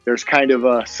there's kind of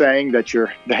a saying that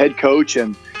you're the head coach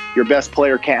and your best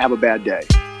player can't have a bad day.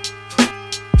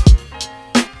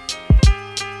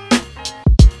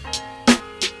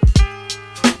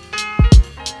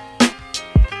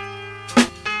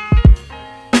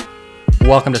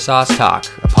 Welcome to Sauce Talk,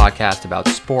 a podcast about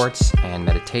sports and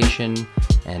meditation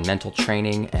and mental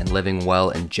training and living well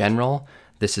in general.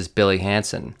 This is Billy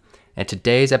Hanson, and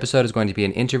today's episode is going to be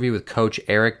an interview with Coach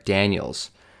Eric Daniels.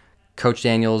 Coach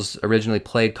Daniels originally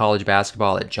played college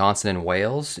basketball at Johnson &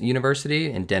 Wales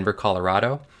University in Denver,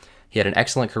 Colorado. He had an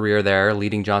excellent career there,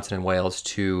 leading Johnson & Wales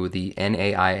to the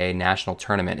NAIA National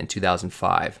Tournament in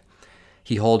 2005.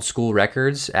 He holds school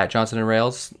records at Johnson &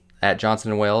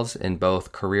 Wales in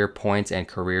both career points and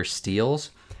career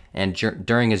steals. And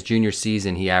during his junior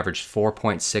season, he averaged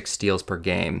 4.6 steals per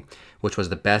game, which was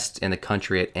the best in the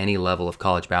country at any level of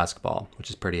college basketball, which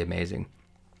is pretty amazing.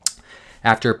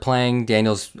 After playing,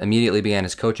 Daniels immediately began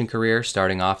his coaching career,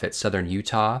 starting off at Southern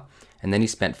Utah, and then he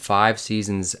spent 5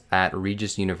 seasons at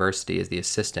Regis University as the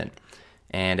assistant.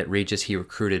 And at Regis, he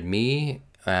recruited me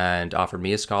and offered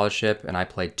me a scholarship, and I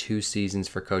played 2 seasons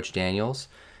for Coach Daniels.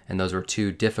 And those were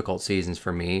 2 difficult seasons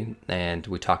for me, and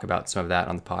we talk about some of that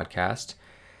on the podcast.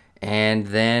 And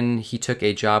then he took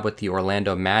a job with the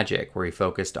Orlando Magic, where he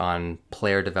focused on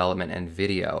player development and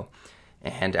video.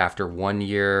 And after 1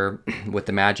 year with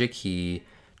the Magic, he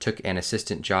took an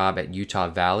assistant job at Utah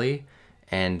Valley.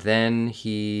 And then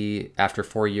after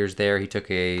 4 years there, he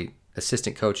took a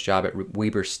assistant coach job at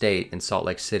Weber State in Salt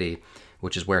Lake City,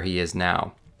 which is where he is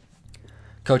now.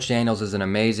 Coach Daniels is an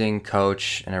amazing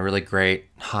coach and a really great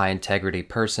high-integrity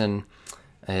person,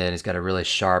 and he's got a really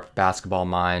sharp basketball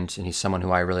mind, and he's someone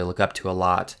who I really look up to a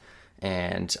lot,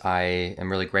 and I am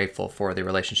really grateful for the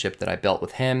relationship that I built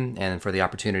with him and for the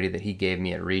opportunity that he gave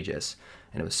me at Regis,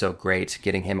 and it was so great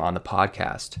getting him on the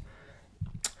podcast.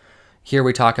 Here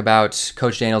we talk about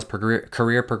Coach Daniels'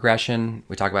 career progression.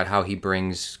 We talk about how he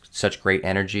brings such great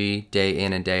energy day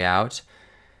in and day out.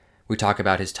 We talk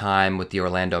about his time with the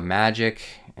Orlando Magic,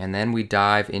 and then we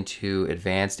dive into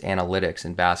advanced analytics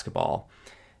in basketball.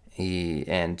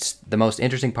 And the most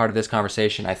interesting part of this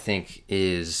conversation, I think,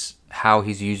 is how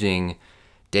he's using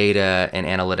data and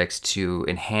analytics to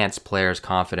enhance players'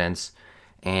 confidence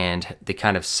and the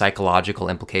kind of psychological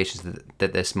implications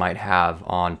that this might have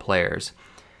on players.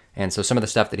 And so some of the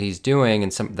stuff that he's doing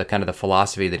and some of the kind of the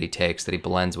philosophy that he takes, that he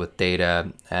blends with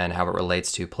data and how it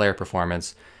relates to player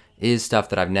performance, is stuff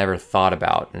that I've never thought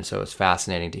about. And so it's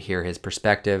fascinating to hear his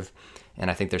perspective. And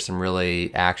I think there's some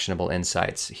really actionable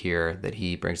insights here that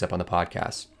he brings up on the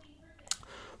podcast.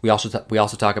 We also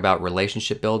talk about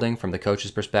relationship building from the coach's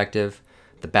perspective,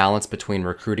 the balance between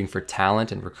recruiting for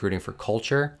talent and recruiting for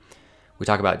culture. We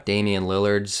talk about Damian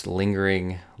Lillard's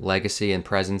lingering legacy and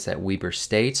presence at Weber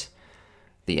State,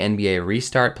 the NBA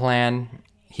restart plan.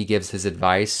 He gives his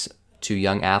advice to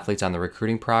young athletes on the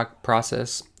recruiting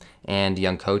process and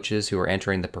young coaches who are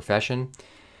entering the profession.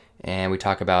 And we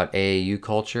talk about AAU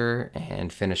culture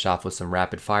and finish off with some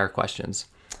rapid fire questions.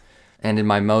 And in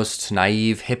my most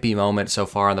naive hippie moment so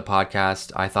far on the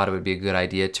podcast, I thought it would be a good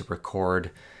idea to record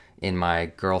in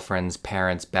my girlfriend's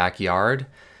parents' backyard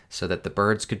so that the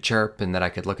birds could chirp and that I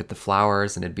could look at the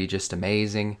flowers and it'd be just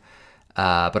amazing.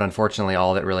 But unfortunately,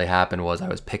 all that really happened was I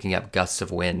was picking up gusts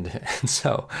of wind. And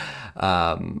so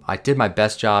I did my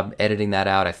best job editing that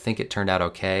out. I think it turned out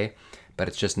okay, but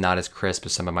it's just not as crisp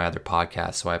as some of my other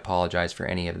podcasts. So I apologize for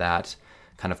any of that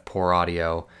kind of poor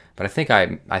audio. But I think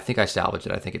I salvaged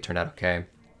it. I think it turned out okay.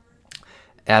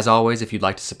 As always, if you'd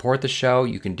like to support the show,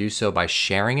 you can do so by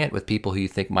sharing it with people who you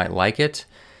think might like it.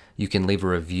 You can leave a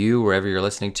review wherever you're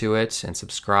listening to it and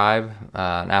subscribe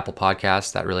on Apple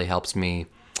Podcasts. That really helps me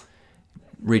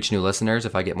reach new listeners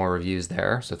if I get more reviews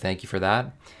there. So thank you for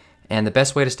that. And the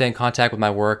best way to stay in contact with my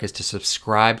work is to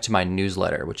subscribe to my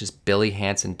newsletter, which is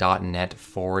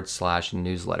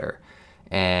billyhanson.net/newsletter.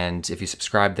 And if you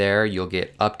subscribe there, you'll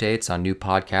get updates on new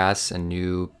podcasts and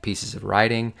new pieces of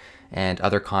writing and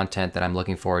other content that I'm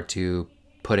looking forward to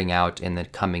putting out in the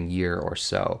coming year or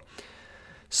so.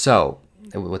 So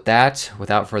with that,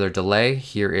 without further delay,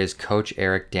 here is Coach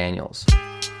Eric Daniels.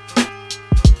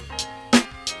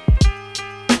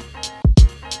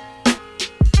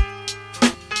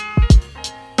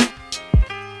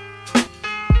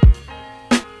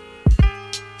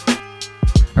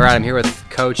 All right, I'm here with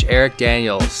Coach Eric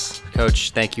Daniels.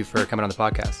 Coach, thank you for coming on the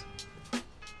podcast.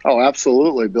 Oh,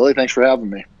 absolutely, Billy. Thanks for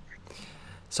having me.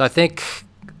 So I think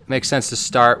it makes sense to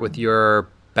start with your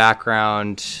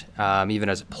background, even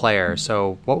as a player.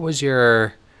 So what was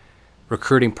your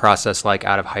recruiting process like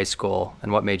out of high school,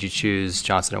 and what made you choose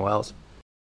Johnson & Wales?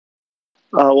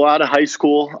 Well, out of high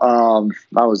school, I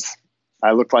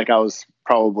looked like I was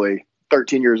probably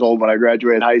 13 years old when I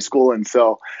graduated high school. And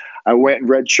so I went and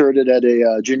redshirted at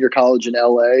a junior college in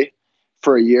LA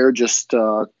for a year, just,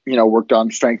 worked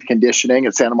on strength conditioning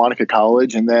at Santa Monica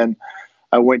College. And then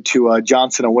I went to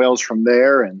Johnson and Wales from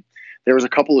there. And there was a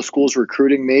couple of schools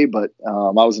recruiting me, but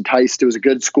I was enticed. It was a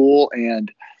good school,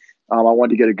 and I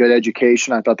wanted to get a good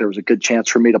education. I thought there was a good chance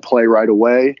for me to play right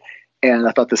away. And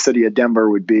I thought the city of Denver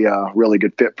would be a really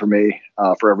good fit for me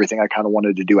for everything I kind of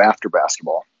wanted to do after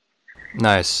basketball.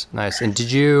 Nice. And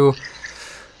did you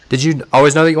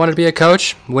always know that you wanted to be a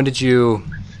coach? When did you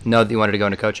know that you wanted to go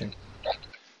into coaching?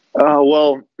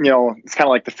 Well, it's kind of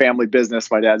like the family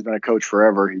business. My dad's been a coach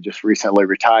forever. He just recently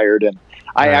retired. And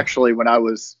I actually, when I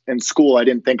was in school, I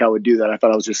didn't think I would do that. I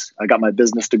thought I got my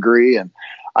business degree, and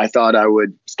I thought I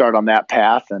would start on that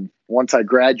path. And once I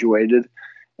graduated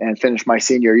and finished my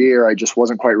senior year, I just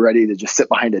wasn't quite ready to just sit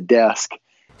behind a desk.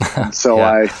 And so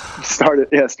I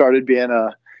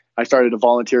started a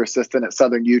volunteer assistant at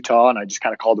Southern Utah, and I just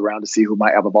kind of called around to see who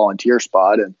might have a volunteer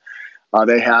spot. And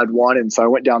they had one. And so I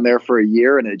went down there for a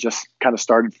year, and it just kind of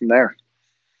started from there.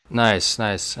 Nice.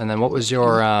 And then what was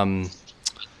your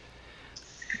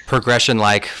progression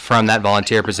like from that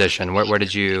volunteer position? When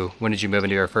did you move into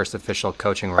your first official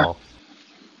coaching role?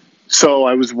 So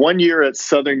I was 1 year at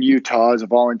Southern Utah as a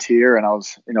volunteer, and I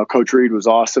was, Coach Reed was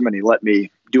awesome, and he let me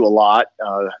do a lot.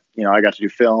 I got to do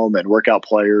film and work out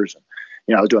players. And,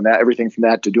 I was doing that, everything from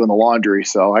that to doing the laundry.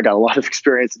 So I got a lot of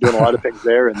experience doing a lot of things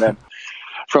there. And then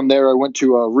from there, I went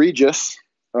to Regis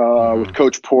with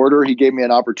Coach Porter. He gave me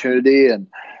an opportunity, and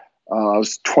I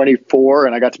was 24,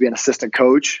 and I got to be an assistant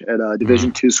coach at a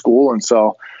Division II school. And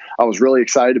so I was really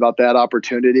excited about that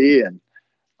opportunity, and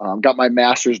got my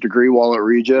master's degree while at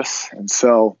Regis. And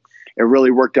so it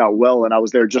really worked out well. And I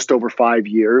was there just over 5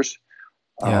 years.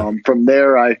 Yeah. From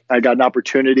there, I got an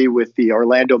opportunity with the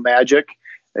Orlando Magic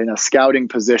in a scouting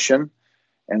position.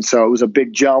 And so it was a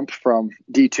big jump from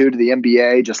D2 to the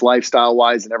NBA, just lifestyle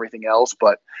wise and everything else.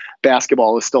 But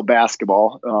basketball is still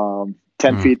basketball.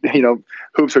 10 feet,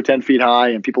 hoops are 10 feet high,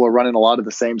 and people are running a lot of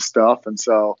the same stuff. And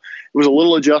so it was a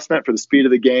little adjustment for the speed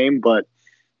of the game, but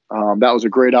that was a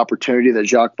great opportunity that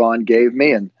Jacques Vaughn gave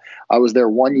me. And I was there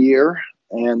 1 year.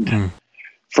 And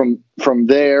from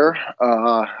there,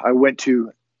 I went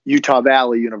to Utah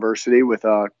Valley University with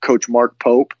Coach Mark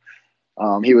Pope.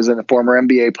 He was a former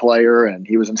NBA player, and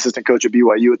he was an assistant coach at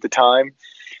BYU at the time.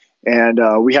 And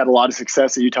we had a lot of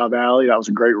success at Utah Valley. That was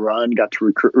a great run. Got to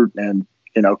recruit and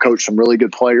coach some really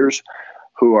good players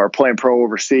who are playing pro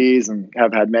overseas and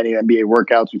have had many NBA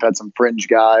workouts. We've had some fringe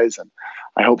guys, and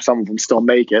I hope some of them still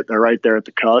make it. They're right there at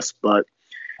the cusp. But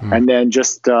and then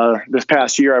just this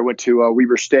past year, I went to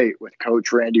Weber State with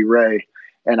Coach Randy Ray,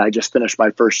 and I just finished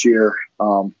my first year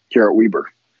here at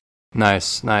Weber.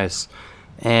 Nice.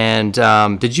 And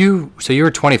so you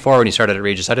were 24 when you started at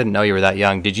Regis. I didn't know you were that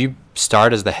young. Did you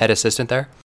start as the head assistant there?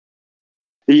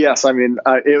 Yes. I mean,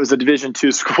 it was a Division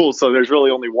II school, so there's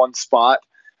really only one spot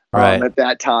at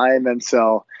that time. And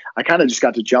so I kind of just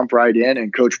got to jump right in,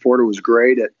 and Coach Porter was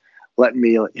great at letting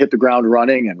me hit the ground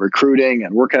running and recruiting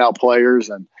and working out players.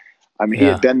 And I mean, he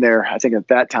had been there, I think at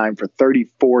that time, for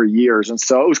 34 years. And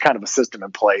so it was kind of a system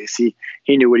in place. He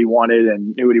knew what he wanted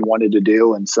and knew what he wanted to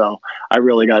do. And so I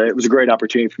really it was a great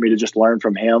opportunity for me to just learn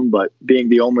from him. But being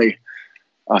the only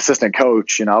assistant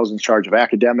coach, I was in charge of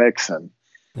academics and,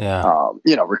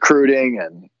 recruiting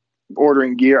and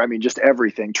ordering gear. I mean, just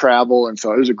everything, travel. And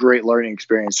so it was a great learning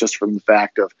experience just from the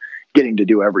fact of getting to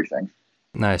do everything.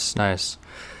 Nice.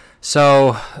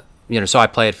 So, so I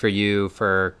played for you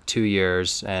for 2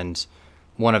 years, and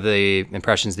one of the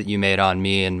impressions that you made on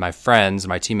me and my friends,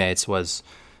 my teammates, was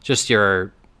just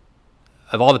of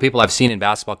all the people I've seen in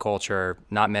basketball culture,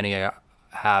 not many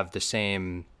have the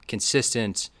same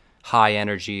consistent high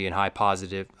energy and high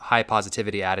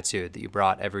positivity attitude that you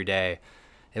brought every day.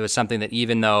 It was something that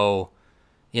even though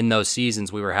in those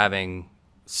seasons we were having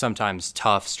sometimes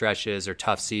tough stretches or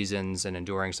tough seasons and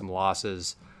enduring some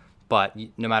losses, but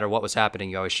no matter what was happening,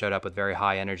 you always showed up with very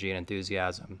high energy and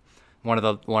enthusiasm. One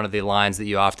of the lines that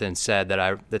you often said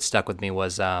that stuck with me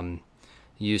was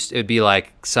it would be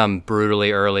like some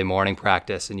brutally early morning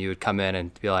practice, and you would come in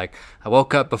and be like, "I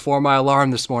woke up before my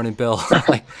alarm this morning, Bill,"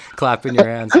 like clapping your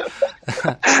hands.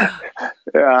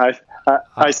 Yeah,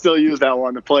 I still use that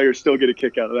one. The players still get a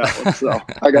kick out of that one. So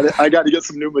I got to get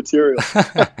some new material.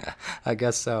 I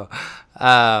guess so.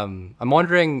 I'm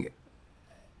wondering,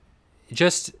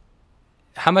 just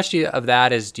how much of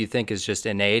that do you think is just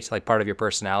innate, like part of your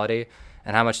personality,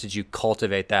 and how much did you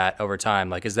cultivate that over time?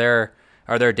 Like, are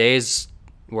there days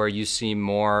where you seem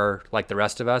more like the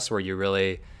rest of us, where you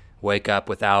really wake up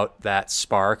without that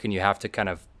spark and you have to kind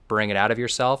of bring it out of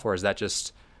yourself, or is that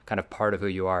just kind of part of who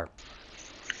you are?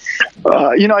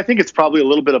 I think it's probably a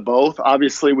little bit of both.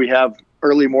 Obviously, we have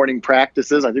early morning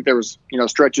practices. I think there was,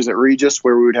 stretches at Regis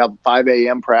where we would have 5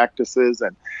 a.m. practices.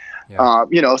 And,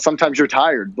 sometimes you're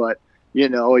tired, but,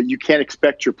 you can't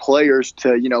expect your players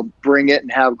to, bring it and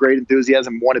have great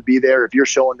enthusiasm and want to be there if you're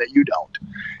showing that you don't.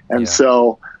 And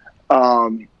so, I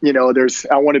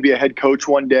want to be a head coach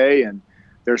one day. And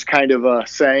there's kind of a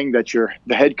saying that you're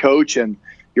the head coach and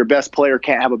your best player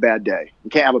can't have a bad day. You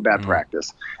can't have a bad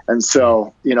practice. And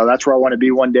so, that's where I want to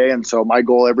be one day. And so my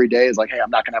goal every day is like, hey, I'm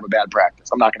not going to have a bad practice.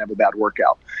 I'm not going to have a bad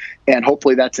workout. And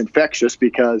hopefully that's infectious,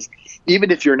 because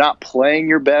even if you're not playing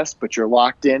your best, but you're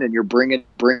locked in and you're bringing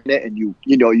it and you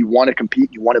want to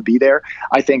compete, you want to be there.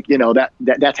 I think,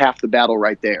 that's half the battle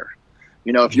right there.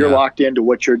 If you're locked into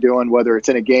what you're doing, whether it's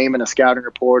in a game, in a scouting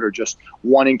report, or just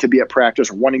wanting to be at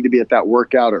practice or wanting to be at that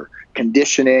workout or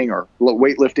conditioning or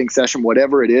weightlifting session,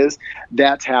 whatever it is,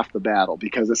 that's half the battle,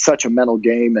 because it's such a mental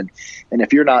game. And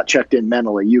if you're not checked in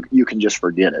mentally, you can just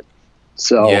forget it.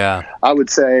 So I'd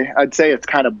say it's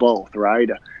kind of both, right?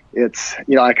 It's,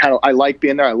 I like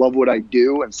being there. I love what I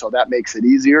do. And so that makes it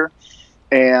easier.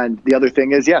 And the other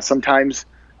thing is, sometimes,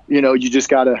 you just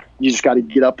gotta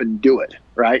get up and do it.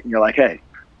 Right. And you're like, hey,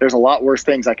 there's a lot worse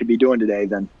things I could be doing today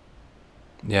than.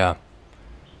 Yeah.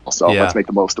 So let's make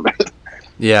the most of it.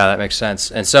 Yeah, that makes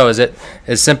sense. And so is it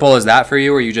as simple as that for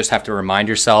you, or you just have to remind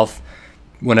yourself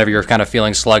whenever you're kind of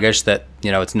feeling sluggish that,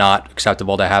 it's not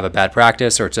acceptable to have a bad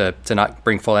practice or to not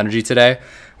bring full energy today?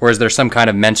 Or is there some kind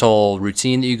of mental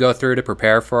routine that you go through to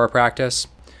prepare for a practice?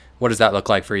 What does that look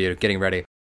like for you getting ready?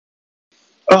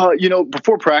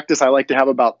 Before practice, I like to have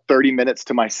about 30 minutes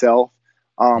to myself.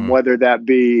 Whether that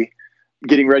be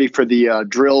getting ready for the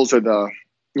drills or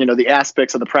the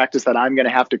aspects of the practice that I'm going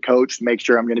to have to coach to make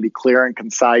sure I'm going to be clear and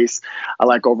concise. I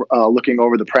like looking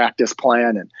over the practice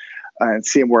plan and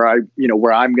seeing where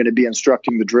I'm going to be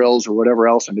instructing the drills or whatever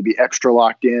else, and to be extra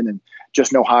locked in and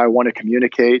just know how I want to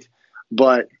communicate.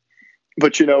 But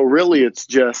really it's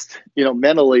just,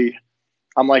 mentally,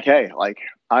 I'm like, hey,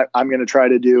 I'm going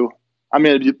to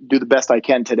do the best I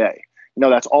can today.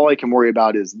 That's all I can worry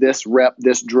about is this rep,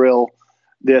 this drill,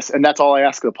 this, and that's all I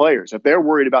ask the players. If they're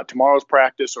worried about tomorrow's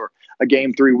practice or a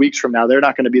game 3 weeks from now, they're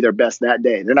not going to be their best that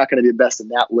day. They're not going to be the best in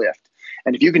that lift.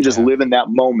 And if you can just live in that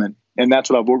moment, and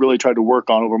that's what I've really tried to work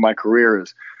on over my career,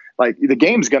 is like, the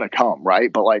game's going to come,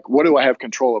 right? But like, what do I have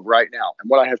control of right now? And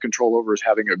what I have control over is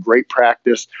having a great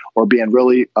practice, or being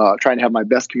really trying to have my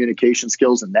best communication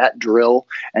skills in that drill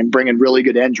and bringing really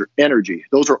good energy.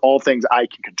 Those are all things I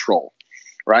can control.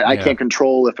 Right. I can't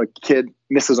control if a kid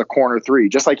misses a corner three,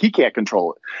 just like he can't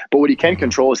control it. But what he can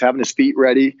control is having his feet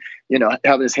ready,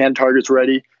 having his hand targets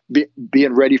ready,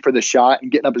 being ready for the shot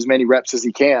and getting up as many reps as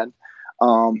he can,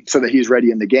 so that he's ready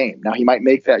in the game. Now, he might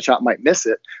make that shot, might miss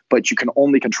it, but you can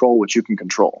only control what you can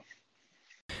control.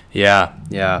 Yeah.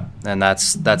 Yeah. And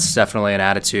that's definitely an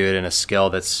attitude and a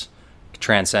skill that's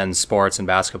transcends sports and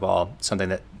basketball, something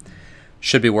that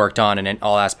should be worked on in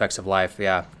all aspects of life.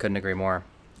 Yeah. Couldn't agree more.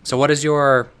 So what was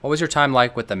your time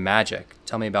like with the Magic?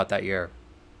 Tell me about that year.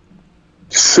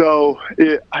 So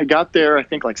I got there, I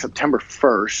think, like September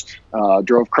 1st,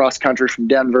 drove cross country from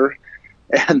Denver,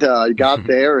 and got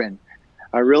there, and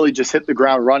I really just hit the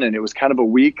ground running. It was kind of a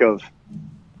week of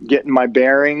getting my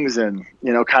bearings and,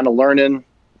 kind of learning,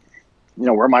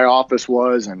 where my office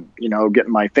was, and,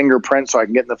 getting my fingerprint so I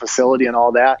can get in the facility and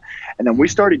all that. And then we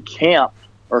started camp,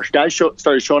 or guys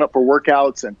started showing up for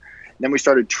workouts, and then we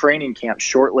started training camp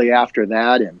shortly after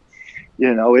that. And,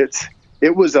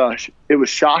 it was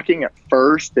shocking at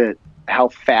first at how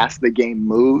fast the game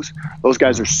moves. Those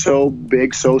guys are so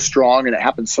big, so strong, and it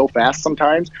happens so fast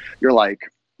sometimes. You're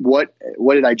like, what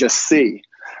did I just see?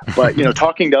 But,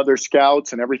 talking to other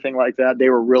scouts and everything like that, they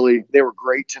were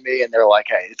great to me. And they're like,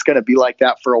 hey, it's going to be like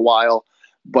that for a while,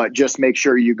 but just make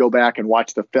sure you go back and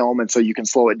watch the film, and so you can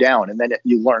slow it down, and then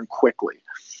you learn quickly.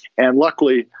 And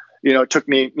luckily, it took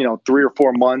me, 3 or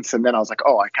 4 months. And then I was like,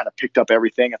 I kind of picked up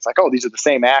everything. It's like, these are the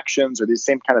same actions or these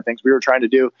same kind of things we were trying to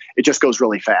do. It just goes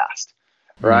really fast.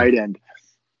 Right.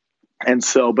 And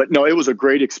so, but no, it was a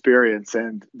great experience.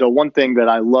 And the one thing that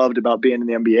I loved about being in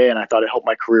the NBA, and I thought it helped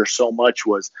my career so much,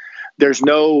 was there's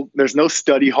no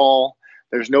study hall.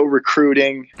 There's no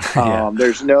recruiting.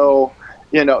 There's no,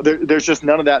 there's just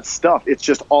none of that stuff. It's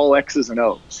just all X's and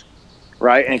O's.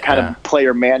 Right. And kind of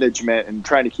player management and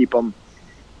trying to keep them,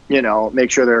 make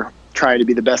sure they're trying to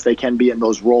be the best they can be in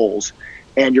those roles.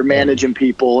 And you're managing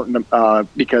people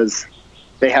because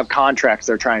they have contracts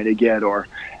they're trying to get, or,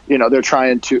 they're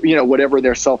trying to, whatever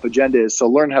their self agenda is. So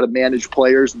learn how to manage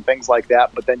players and things like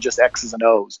that, but then just X's and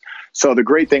O's. So the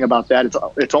great thing about that,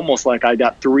 it's almost like I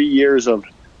got 3 years of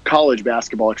college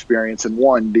basketball experience in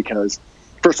one, because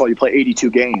first of all, you play 82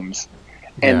 games,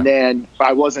 and then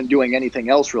I wasn't doing anything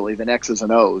else really than X's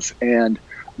and O's. And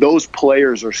those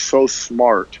players are so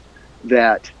smart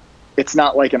that it's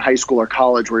not like in high school or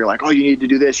college where you're like, oh, you need to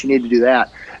do this, you need to do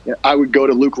that. I would go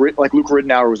to Luke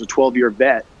Ridenour was a 12-year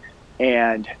vet,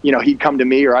 and he'd come to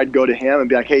me, or I'd go to him and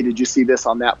be like, hey, did you see this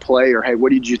on that play? Or hey,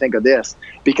 what did you think of this?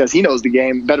 Because he knows the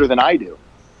game better than I do.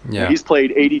 Yeah. He's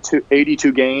played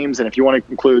 82 games, and if you want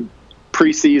to include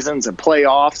preseasons and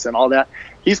playoffs and all that,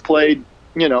 he's played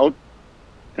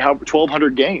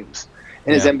 1,200 games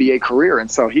in his NBA career.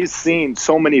 And so he's seen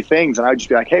so many things, and I'd just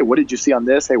be like, hey, what did you see on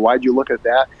this? Hey, why'd you look at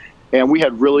that? And we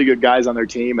had really good guys on their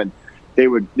team, and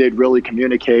they'd really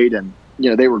communicate, and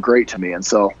they were great to me. And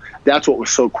so that's what was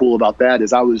so cool about that,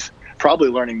 is I was probably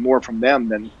learning more from them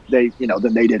than they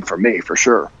did from me, for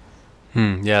sure.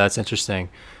 Yeah, that's interesting.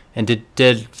 And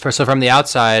so from the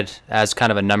outside, as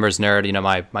kind of a numbers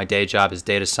nerd, my day job is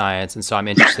data science, and so I'm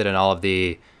interested in all of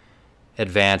the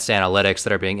advanced analytics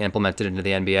that are being implemented into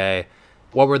the NBA.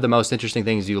 What were the most interesting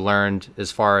things you learned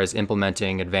as far as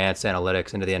implementing advanced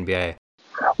analytics into the NBA?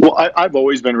 Well, I've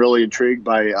always been really intrigued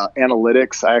by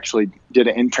analytics. I actually did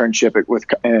an internship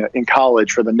in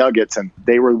college for the Nuggets, and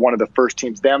they were one of the first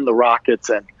teams, them, the Rockets,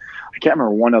 and I can't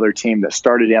remember one other team that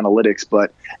started analytics,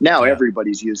 but now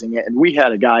everybody's using it. And we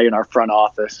had a guy in our front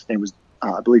office. His name was,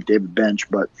 I believe, David Bench,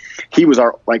 but he was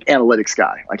our analytics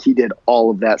guy. He did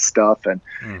all of that stuff.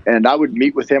 And I would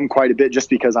meet with him quite a bit just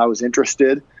because I was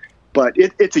interested. But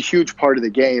it's a huge part of the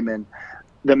game. And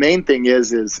the main thing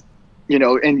is,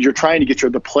 and you're trying to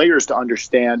get the players to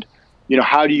understand,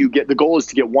 how do you get, the goal is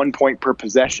to get 1 point per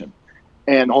possession.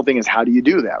 And the whole thing is, how do you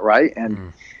do that, right?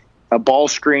 And a ball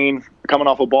screen, coming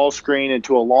off a ball screen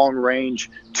into a long range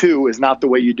 2 is not the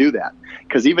way you do that.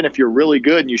 Because even if you're really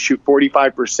good and you shoot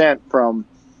 45% from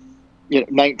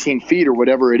 19 feet or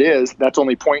whatever it is, that's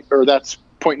only that's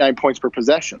 0.9 points per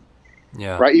possession.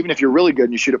 Yeah. Right? Even if you're really good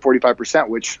and you shoot at 45%,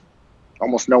 which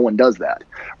almost no one does that,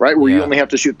 right? Where you only have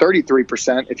to shoot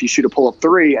 33% if you shoot a pull-up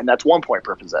 3, and that's 1 point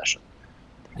per possession.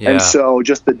 Yeah. And so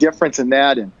just the difference in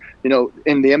that, and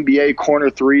in the NBA, corner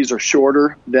threes are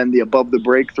shorter than the above the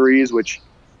break threes, which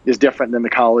is different than the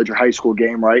college or high school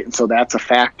game, right? And so that's a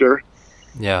factor.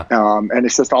 Yeah. And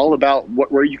it's just all about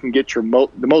where you can get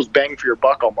the most bang for your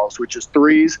buck almost, which is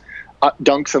threes,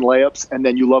 dunks, and layups. And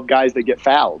then you love guys that get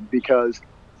fouled, because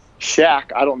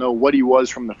Shaq, I don't know what he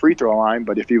was from the free throw line,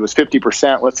 but if he was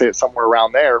 50%, let's say it's somewhere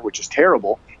around there, which is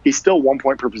terrible, he's still 1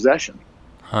 point per possession.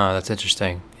 That's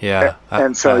interesting. Yeah.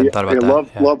 And so I thought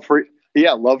about that. Love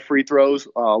free throws,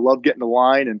 love getting the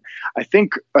line. And I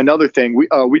think another thing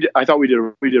I thought we did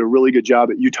a really good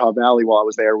job at Utah Valley while I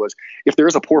was there, was if there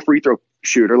is a poor free throw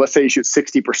shooter, let's say he shoots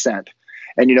 60%,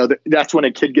 and that's when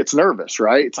a kid gets nervous,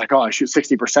 right? It's like, oh, I shoot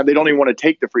 60%. They don't even want to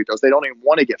take the free throws. They don't even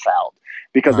want to get fouled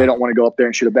because they don't want to go up there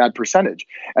and shoot a bad percentage.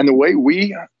 And the way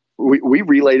we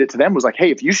relayed it to them was like,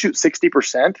 hey, if you shoot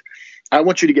 60%, I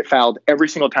want you to get fouled every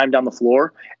single time down the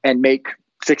floor and make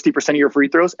 60% of your free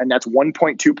throws, and that's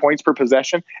 1.2 points per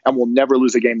possession, and we'll never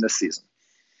lose a game this season.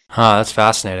 That's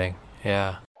fascinating.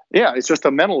 Yeah. Yeah, it's just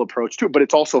a mental approach to it, but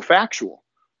it's also factual,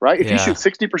 right? If you shoot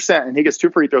 60% and he gets 2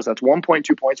 free throws, that's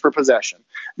 1.2 points per possession.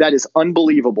 That is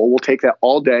unbelievable. We'll take that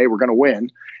all day. We're going to win.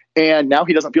 And now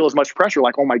he doesn't feel as much pressure,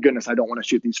 like, oh my goodness, I don't want to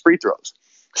shoot these free throws.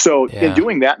 So in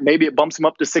doing that, maybe it bumps him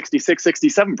up to 66,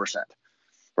 67%,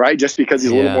 right? Just because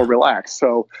he's a little more relaxed.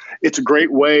 So it's a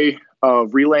great way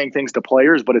of relaying things to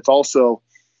players, but it's also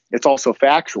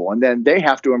factual. And then they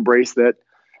have to embrace that,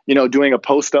 doing a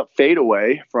post-up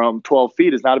fadeaway from 12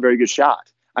 feet is not a very good shot.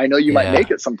 I know you might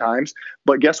make it sometimes,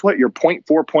 but guess what? You're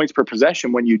 0.4 points per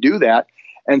possession when you do that.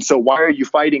 And so why are you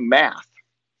fighting math?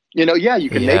 You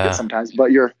can make it sometimes,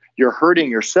 but you're hurting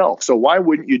yourself. So why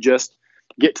wouldn't you just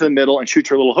get to the middle and shoot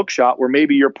your little hook shot where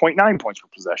maybe you're 0.9 points per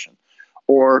possession,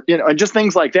 or, and just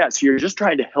things like that. So you're just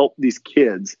trying to help these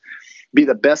kids be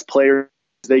the best players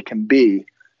they can be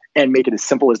and make it as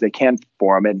simple as they can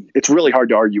for them. And it's really hard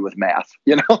to argue with math.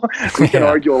 We can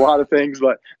argue a lot of things,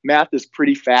 but math is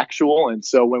pretty factual. And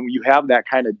so when you have that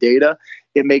kind of data,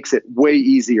 it makes it way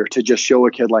easier to just show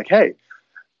a kid like, hey,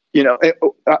 you're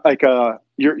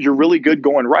really good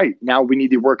going right. Now we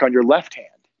need to work on your left hand.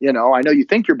 I know you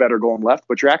think you're better going left,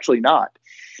 but you're actually not.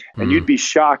 And you'd be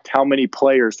shocked how many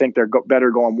players think they're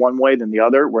better going one way than the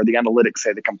other, where the analytics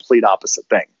say the complete opposite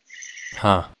thing.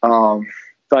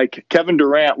 Like Kevin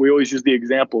Durant, we always use the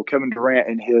example, Kevin Durant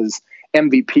in his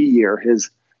MVP year, his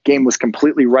game was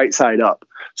completely right side up.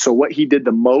 So what he did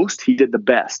the most, he did the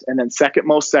best. And then second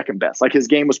most, second best. Like his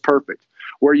game was perfect.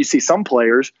 Where you see some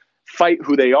players fight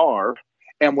who they are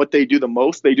and what they do the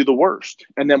most, they do the worst.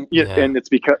 And then, and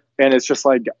it's just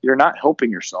like, you're not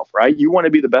helping yourself, right? You want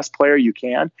to be the best player you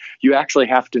can. You actually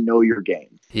have to know your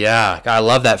game. Yeah. I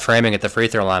love that framing at the free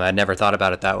throw line. I'd never thought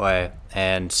about it that way.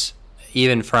 And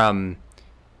even from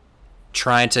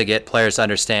trying to get players to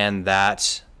understand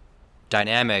that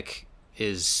dynamic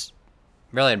is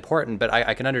really important, but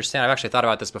I can understand. I've actually thought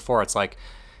about this before. It's like,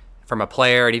 from a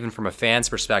player and even from a fan's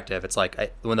perspective, it's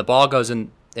like when the ball goes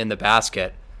in the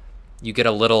basket, you get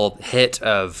a little hit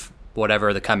of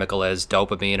whatever the chemical is,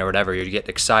 dopamine or whatever. You get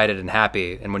excited and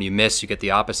happy, and when you miss, you get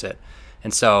the opposite.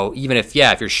 And so even if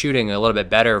you're shooting a little bit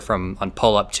better on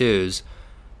pull-up twos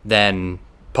than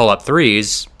pull-up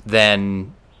threes,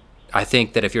 then I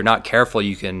think that if you're not careful,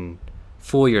 you can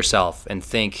fool yourself and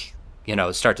think,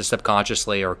 start to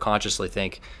subconsciously or consciously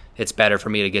think it's better for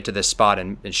me to get to this spot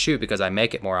and shoot because I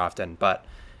make it more often. But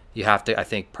you have to, I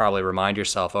think, probably remind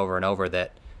yourself over and over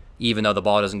that even though the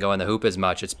ball doesn't go in the hoop as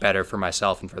much, it's better for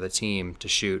myself and for the team to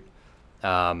shoot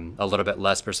a little bit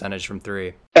less percentage from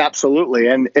three. Absolutely.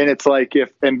 And it's like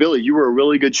and Billy, you were a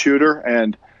really good shooter.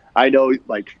 And I know,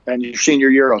 and your senior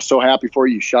year, I was so happy for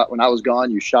you. You shot when I was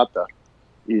gone. You shot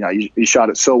you shot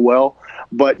it so well.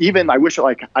 But even I wish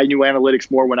I knew analytics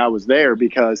more when I was there,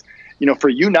 because for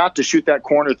you not to shoot that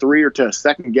corner three or to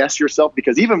second guess yourself,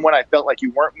 because even when I felt like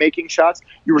you weren't making shots,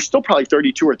 you were still probably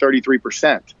 32 or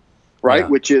 33%, right? Yeah.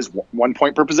 Which is 1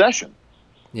 point per possession.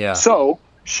 Yeah. So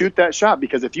shoot that shot,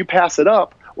 because if you pass it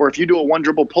up, or if you do a one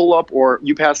dribble pull up, or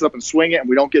you pass it up and swing it and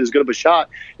we don't get as good of a shot,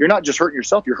 you're not just hurting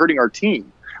yourself, you're hurting our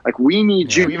team. We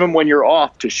need you, even when you're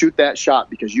off, to shoot that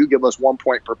shot, because you give us 1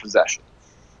 point per possession.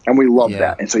 And we love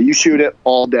that. And so you shoot it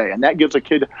all day. And that gives a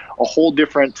kid a whole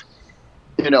different,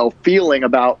 feeling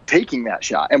about taking that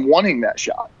shot and wanting that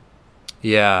shot.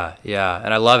 Yeah, yeah.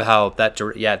 And I love how that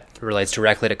relates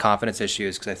directly to confidence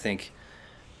issues, because I think,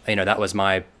 that was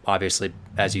my, obviously,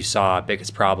 as you saw,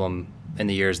 biggest problem in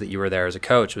the years that you were there as a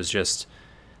coach was just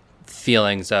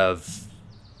feelings of,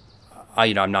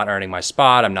 I'm not earning my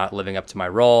spot, I'm not living up to my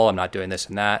role, I'm not doing this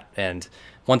and that. And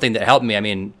one thing that helped me,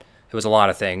 it was a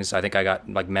lot of things. I think I got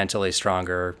mentally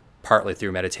stronger, partly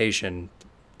through meditation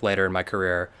later in my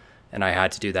career, and I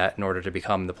had to do that in order to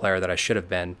become the player that I should have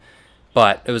been.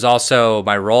 But it was also,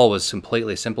 my role was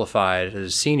completely simplified as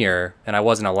a senior, and I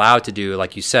wasn't allowed to do,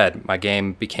 like you said, my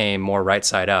game became more right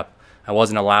side up. I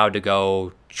wasn't allowed to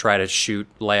go try to shoot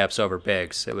layups over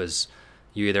bigs. It was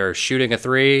you either shooting a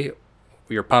three,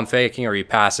 you're pump faking, or you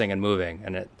passing and moving,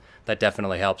 and that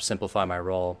definitely helped simplify my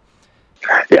role.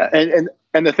 Yeah,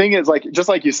 and the thing is, just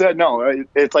like you said, no,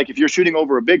 it's like if you're shooting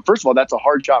over a big, first of all, that's a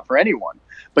hard shot for anyone.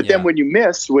 But then when you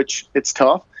miss, which it's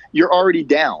tough, you're already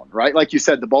down, right? Like you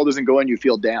said, the ball doesn't go in, you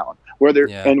feel down.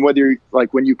 And whether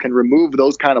when you can remove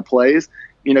those kind of plays,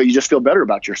 you just feel better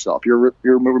about yourself. You're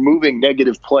removing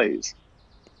negative plays.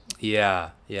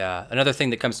 Yeah, yeah. Another thing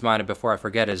that comes to mind before I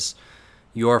forget is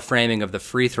your framing of the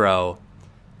free throw.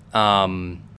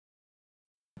 I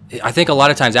think a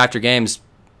lot of times after games,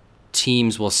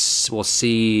 teams will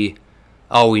see,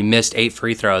 we missed 8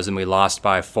 free throws and we lost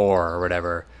by 4 or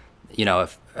whatever.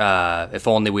 If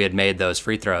only we had made those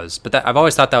free throws. But I've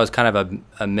always thought that was kind of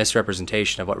a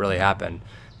misrepresentation of what really happened,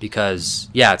 because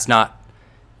it's not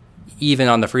even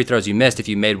on the free throws you missed. If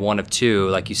you made 1 of 2,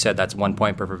 like you said, that's 1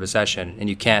 point per possession, and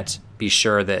you can't be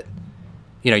sure that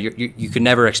you could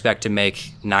never expect to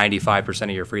make 95% of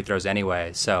your free throws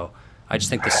anyway. So I just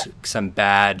think some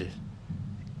bad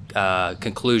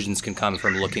conclusions can come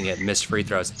from looking at missed free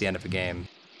throws at the end of a game.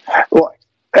 Well,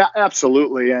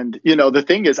 absolutely. And, the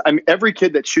thing is, every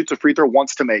kid that shoots a free throw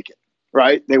wants to make it,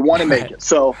 right? They want to make it.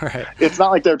 So It's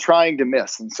not like they're trying to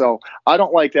miss. And so I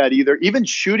don't like that either. Even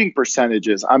shooting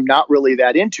percentages, I'm not really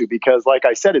that into, because like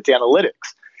I said, it's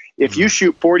analytics. If you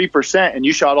shoot 40% and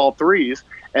you shot all threes,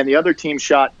 and the other team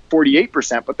shot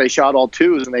 48%, but they shot all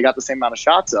twos and they got the same amount of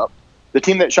shots up, the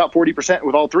team that shot 40%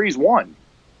 with all threes won.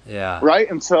 Yeah. Right.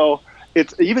 And so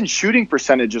it's even shooting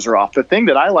percentages are off. The thing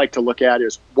that I like to look at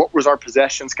is what was our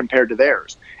possessions compared to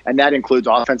theirs. And that includes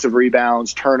offensive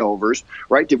rebounds, turnovers,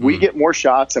 right? Did we get more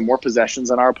shots and more possessions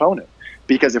than our opponent?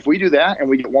 Because if we do that and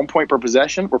we get 1 point per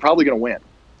possession, we're probably going to win.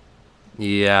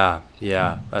 Yeah.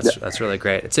 That's really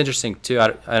great. It's interesting too.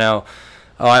 I know.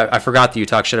 I forgot that you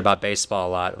talk shit about baseball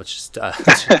a lot, which is,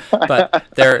 but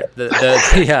they're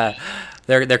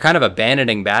kind of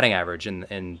abandoning batting average in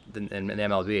the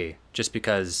MLB, just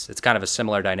because it's kind of a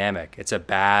similar dynamic. It's a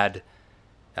bad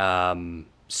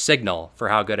signal for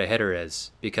how good a hitter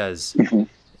is, because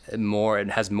it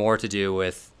has more to do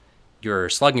with your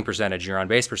slugging percentage, your on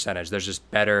base percentage. There's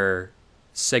just better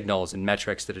signals and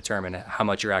metrics to determine how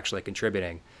much you're actually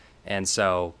contributing. And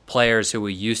so players who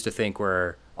we used to think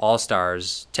were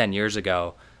all-stars 10 years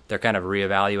ago, they're kind of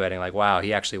reevaluating like, wow,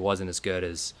 he actually wasn't as good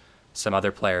as some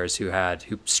other players who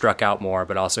struck out more,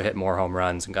 but also hit more home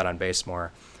runs and got on base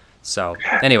more. So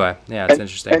anyway, yeah, it's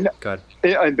interesting. Go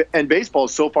ahead. And baseball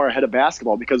is so far ahead of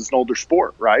basketball because it's an older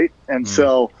sport, right? And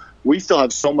so we still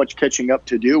have so much catching up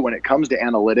to do when it comes to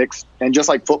analytics, and just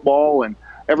like football and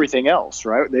everything else,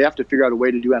 right? They have to figure out a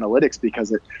way to do analytics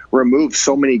because it removes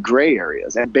so many gray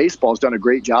areas. And baseball's done a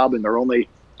great job, and they're only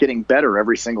getting better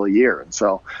every single year. And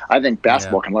so I think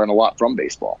basketball can learn a lot from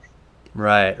baseball.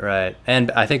 Right.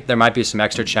 And I think there might be some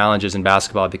extra challenges in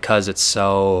basketball because it's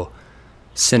so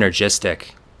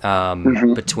synergistic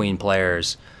between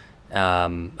players.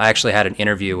 I actually had an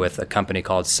interview with a company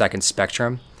called Second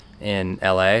Spectrum in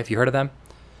LA. Have you heard of them?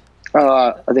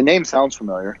 The name sounds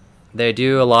familiar. They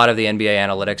do a lot of the NBA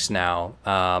analytics now.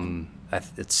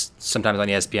 It's sometimes on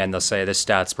ESPN they'll say this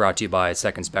stat's brought to you by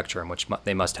Second Spectrum, which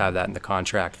they must have that in the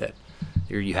contract that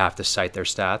you have to cite their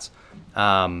stats.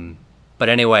 But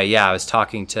anyway, yeah, I was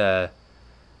talking to,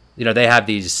 they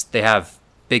have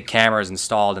big cameras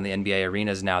installed in the NBA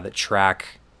arenas now that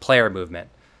track player movement,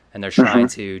 and they're trying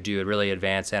to do really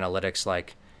advanced analytics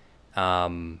like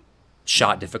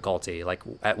shot difficulty, like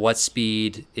at what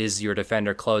speed is your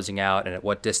defender closing out and at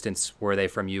what distance were they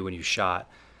from you when you shot,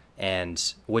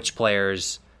 and which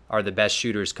players are the best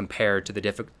shooters compared to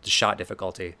the shot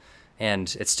difficulty.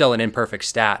 And it's still an imperfect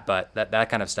stat, but that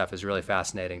kind of stuff is really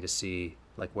fascinating to see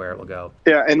like where it will go.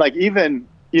 Yeah, and like even,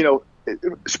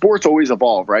 sports always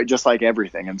evolve, right? Just like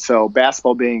everything. And so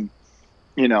basketball being,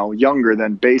 younger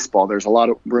than baseball, there's a lot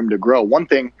of room to grow. One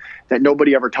thing that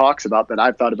nobody ever talks about that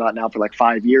I've thought about now for like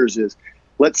 5 years is,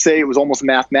 let's say it was almost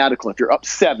mathematical. If you're up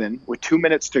 7 with 2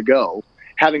 minutes to go,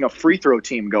 having a free throw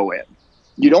team go in.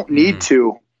 You don't need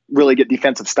to really get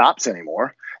defensive stops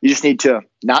anymore. You just need to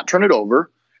not turn it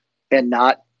over and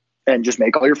just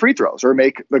make all your free throws or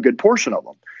make a good portion of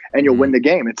them, and you'll win the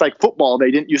game. It's like football.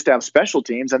 They didn't used to have special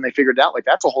teams, and they figured out like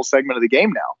that's a whole segment of the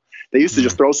game now. They used to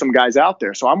just throw some guys out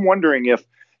there. So I'm wondering if,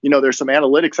 there's some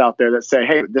analytics out there that say,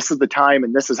 hey, this is the time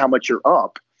and this is how much you're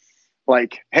up.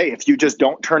 Like, hey, if you just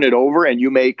don't turn it over and you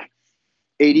make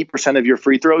 80% of your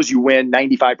free throws, you win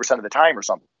 95% of the time or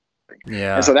something.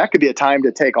 Yeah. And so that could be a time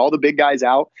to take all the big guys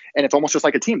out, and it's almost just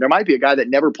like a team. There might be a guy that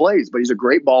never plays, but he's a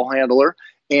great ball handler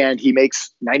and he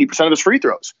makes 90% of his free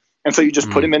throws. And so you just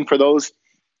put him in for those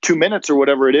 2 minutes or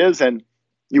whatever it is, and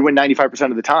you win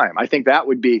 95% of the time. I think that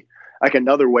would be like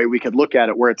another way we could look at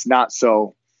it where it's not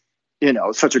so,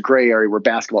 such a gray area where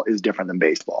basketball is different than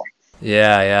baseball.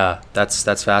 Yeah.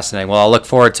 That's fascinating. Well, I'll look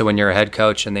forward to when you're a head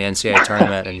coach in the NCAA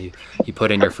tournament and you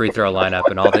put in your free throw lineup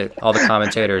and all the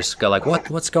commentators go like,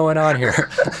 what's going on here?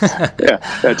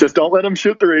 yeah. Just don't let them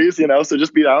shoot threes, so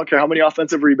just I don't care how many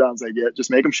offensive rebounds they get.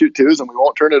 Just make them shoot twos and we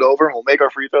won't turn it over and we'll make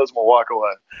our free throws and we'll walk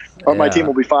away. Or my team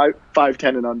will be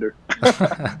 5'10" and under.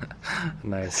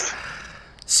 Nice.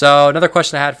 So another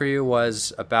question I had for you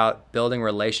was about building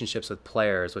relationships with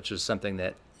players, which is something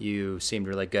that you seemed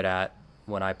really good at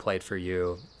when I played for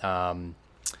you.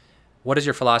 What is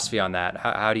your philosophy on that?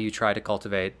 How do you try to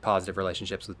cultivate positive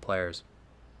relationships with players?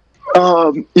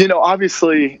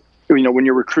 Obviously, when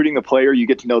you're recruiting a player, you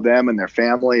get to know them and their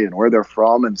family and where they're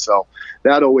from. And so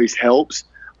that always helps.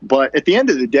 But at the end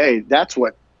of the day, that's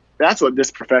what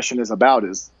this profession is about,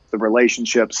 is the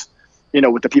relationships,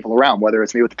 with the people around, whether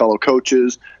it's me with the fellow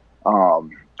coaches,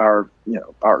 our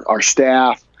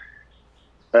staff,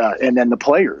 and then the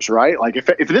players, right? Like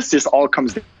if this just all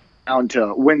comes down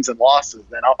to wins and losses,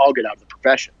 then I'll get out of the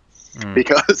profession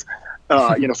because,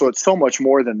 so it's so much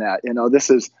more than that.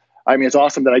 It's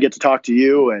awesome that I get to talk to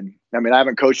you. And I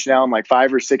haven't coached now in like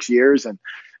 5 or 6 years. And,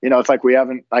 it's like we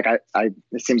haven't, like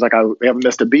it seems like we haven't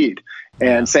missed a beat.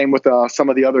 And same with some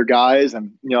of the other guys.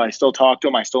 And, I still talk to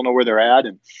them. I still know where they're at.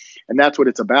 And that's what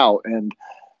it's about. And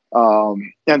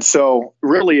so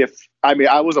really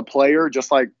I was a player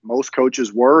just like most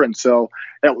coaches were. And so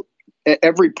at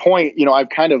every point, I've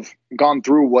kind of gone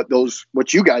through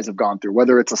what you guys have gone through,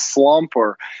 whether it's a slump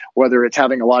or whether it's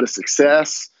having a lot of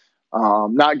success,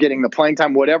 not getting the playing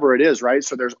time, whatever it is. Right.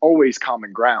 So there's always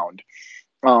common ground.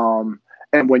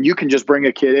 And when you can just bring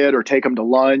a kid in or take them to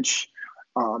lunch,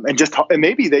 and just talk, and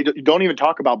maybe they don't even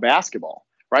talk about basketball,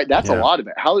 right? That's a lot of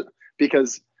it.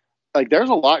 Because like there's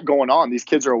a lot going on. These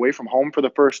kids are away from home for the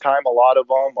first time, a lot of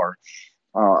them, or,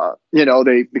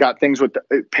 they got things with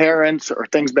the parents or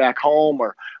things back home,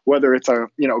 or whether it's a,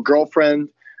 girlfriend,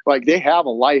 like they have a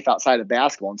life outside of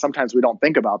basketball. And sometimes we don't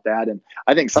think about that. And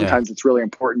I think sometimes it's really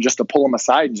important just to pull them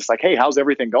aside and just like, hey, how's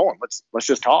everything going? Let's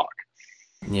just talk.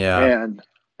 Yeah.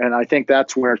 And I think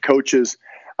that's where coaches,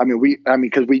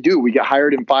 because we get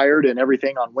hired and fired and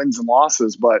everything on wins and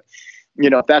losses. But,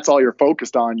 if that's all you're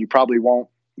focused on, you probably won't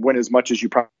win as much as you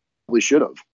probably should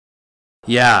have.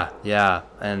 Yeah. Yeah.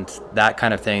 And that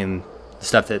kind of thing,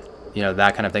 stuff that,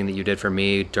 that kind of thing that you did for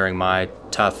me during my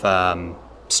tough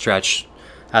stretch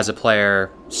as a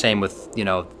player, same with,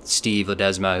 Steve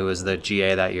Ledesma, who was the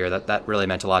GA that year, that really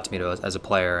meant a lot to me as a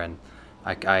player. And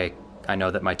I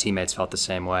know that my teammates felt the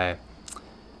same way.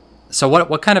 So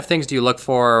what kind of things do you look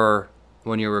for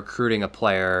when you're recruiting a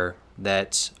player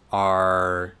that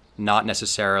are not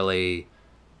necessarily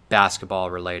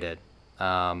basketball related?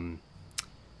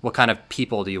 What kind of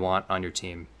people do you want on your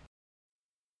team?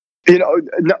 We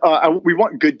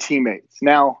want good teammates.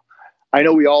 Now, I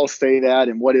know we all say that,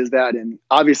 and what is that? And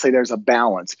obviously there's a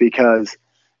balance, because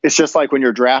it's just like when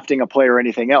you're drafting a player or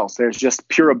anything else. There's just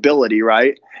pure ability,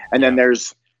 right? And then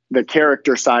there's the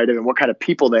character side of it, and what kind of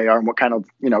people they are and what kind of,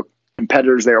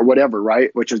 competitors they are, whatever, right?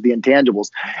 Which is the intangibles.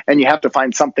 And you have to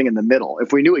find something in the middle.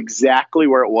 If we knew exactly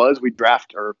where it was, we'd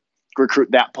draft or recruit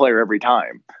that player every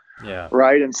time. Yeah.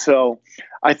 Right. And so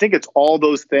I think it's all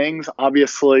those things.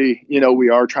 Obviously, we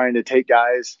are trying to take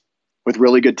guys with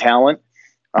really good talent,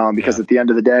 because at the end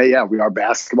of the day, we are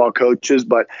basketball coaches,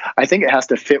 but I think it has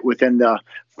to fit within the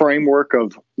framework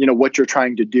of, what you're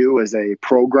trying to do as a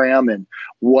program, and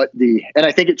and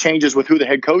I think it changes with who the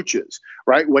head coach is,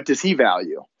 right? What does he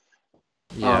value?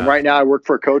 Yeah. Right now I work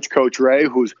for Coach Ray,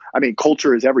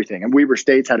 culture is everything. And Weber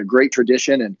State's had a great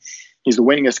tradition, and he's the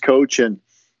winningest coach in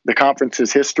the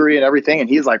conference's history and everything. And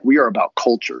he's like, we are about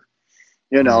culture,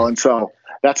 and so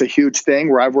that's a huge thing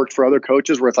where I've worked for other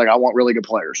coaches where it's like, I want really good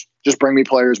players. Just bring me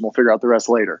players and we'll figure out the rest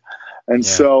later. And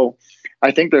so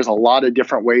I think there's a lot of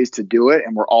different ways to do it,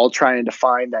 and we're all trying to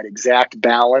find that exact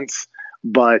balance,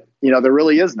 but there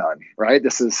really is none, right?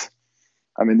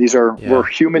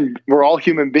 We're all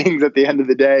human beings at the end of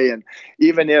the day. And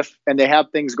and they have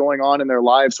things going on in their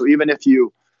lives. So even if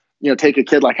you take a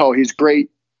kid like, oh, he's great,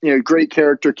 great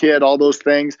character kid, all those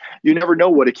things, you never know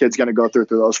what a kid's going to go through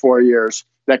those 4 years.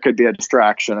 That could be a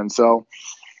distraction. And so,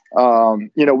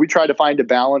 we try to find a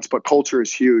balance, but culture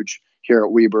is huge here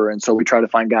at Weber. And so we try to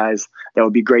find guys that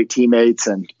would be great teammates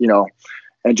and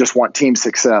just want team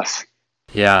success.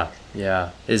 Yeah.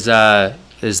 Yeah. Is the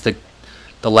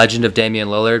legend of Damian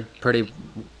Lillard pretty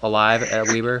alive at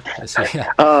Weber?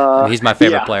 He's my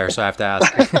favorite player, so I have to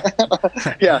ask.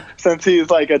 Since he's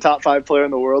like a top 5 player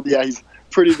in the world, he's a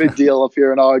pretty big deal up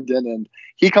here in Ogden. And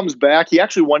he comes back. He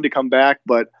actually wanted to come back,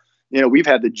 but we've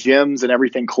had the gyms and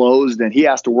everything closed, and he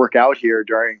has to work out here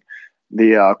during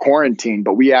the quarantine,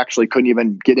 but we actually couldn't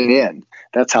even get it in.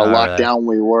 That's how locked down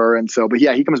we were. And so, but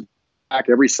he comes back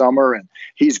every summer, and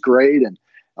he's great. And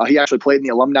he actually played in the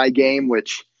alumni game,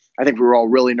 which I think we were all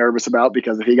really nervous about,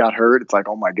 because if he got hurt, it's like,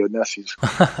 oh my goodness, he's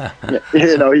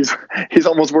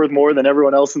almost worth more than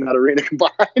everyone else in that arena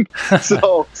combined.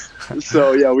 So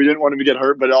we didn't want him to get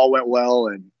hurt, but it all went well.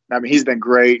 And he's been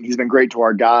great. He's been great to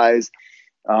our guys.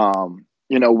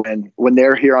 When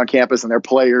they're here on campus and they're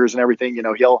players and everything,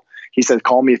 he says,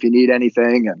 call me if you need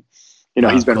anything. And,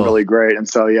 he's been really great. And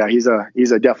so, he's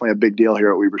definitely a big deal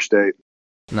here at Weber State.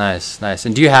 Nice.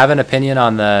 And do you have an opinion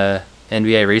on the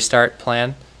NBA restart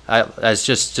plan? As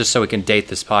just so we can date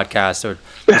this podcast, or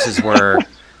this is where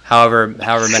however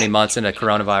many months in a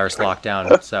coronavirus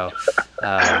lockdown. So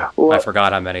I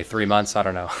forgot how many, 3 months. I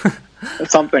don't know.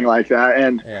 Something like that.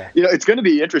 And, it's going to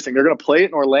be interesting. They're going to play it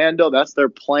in Orlando. That's their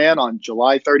plan on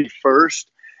July 31st.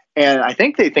 And I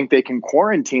think they can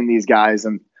quarantine these guys.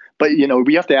 But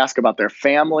we have to ask about their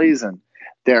families and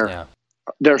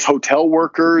there's hotel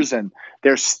workers and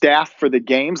there's staff for the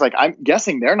games. Like, I'm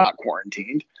guessing they're not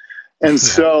quarantined. And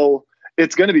so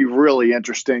it's going to be really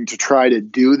interesting to try to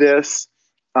do this.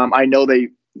 I know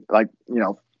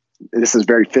this is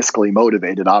very fiscally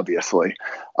motivated, obviously.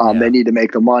 They need to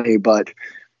make the money, but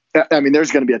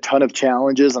there's going to be a ton of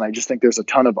challenges, and I just think there's a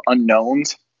ton of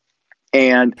unknowns.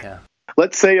 And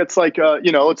let's say it's like,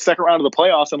 it's second round of the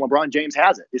playoffs and LeBron James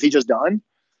has it. Is he just done?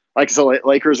 Like, so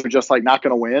Lakers are just like not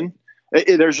going to win.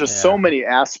 There's just so many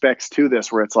aspects to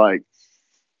this where it's like,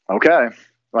 okay,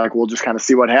 like we'll just kind of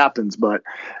see what happens. But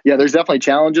there's definitely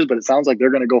challenges, but it sounds like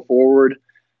they're going to go forward.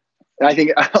 And I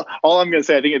think all I'm going to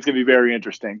say, I think it's going to be very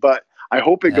interesting, but I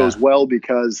hope it goes well,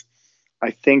 because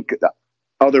I think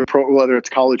whether it's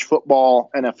college football,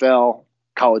 NFL,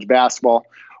 college basketball,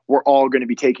 we're all going to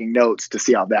be taking notes to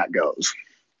see how that goes.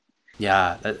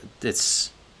 Yeah,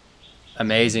 it's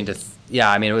amazing to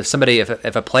if somebody,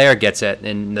 if a player gets it,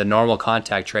 and the normal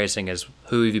contact tracing is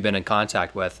who have you been in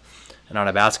contact with, and on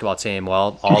a basketball team,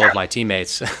 well, all of my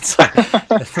teammates. and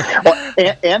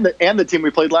the team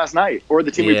we played last night, or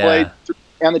the team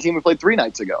we played 3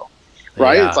 nights ago.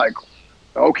 right? Yeah. It's like,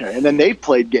 okay. And then they've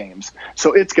played games.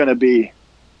 So it's going to be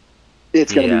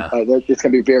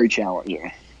very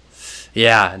challenging.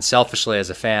 Yeah, and selfishly as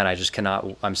a fan, I just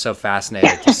cannot. I'm so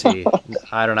fascinated to see.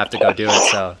 I don't have to go do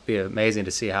it, so it'd be amazing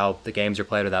to see how the games are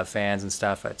played without fans and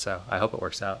stuff. So I hope it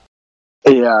works out.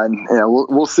 Yeah, and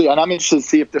we'll see. And I'm interested to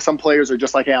see if some players are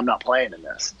just like, hey, I'm not playing in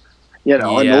this. And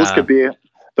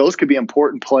those could be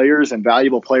important players and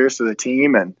valuable players to the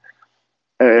team. And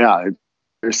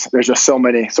there's just so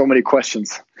many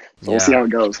questions. So we'll see how it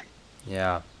goes.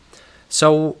 Yeah.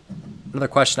 So another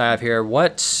question I have here: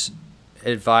 what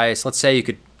advice? Let's say you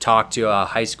could talk to a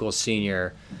high school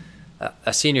senior,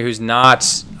 a senior who's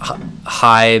not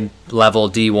high level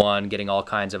D1, getting all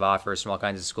kinds of offers from all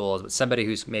kinds of schools, but somebody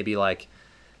who's maybe like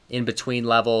in between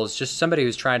levels, just somebody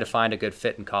who's trying to find a good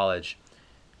fit in college.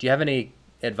 Do you have any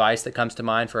advice that comes to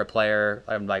mind for a player,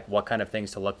 like what kind of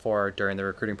things to look for during the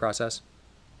recruiting process?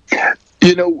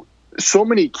 So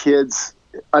many kids,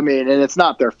 and it's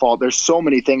not their fault. There's so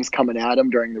many things coming at them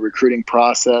during the recruiting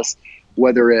process,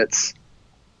 whether it's,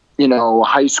 his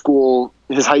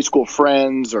high school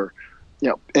friends, or,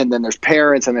 and then there's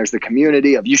parents, and there's the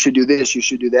community of, you should do this, you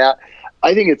should do that.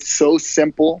 I think it's so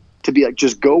simple to be like,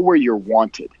 just go where you're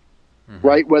wanted,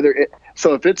 right?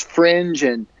 So if it's fringe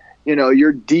and,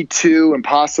 you're D2 and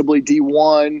possibly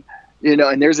D1,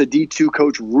 and there's a D2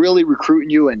 coach really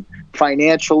recruiting you, and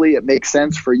financially it makes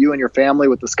sense for you and your family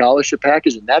with the scholarship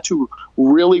package, and that's who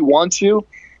really wants you,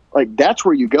 like, that's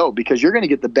where you go, because you're going to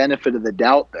get the benefit of the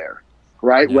doubt there,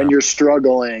 right? Yeah. When you're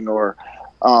struggling, or,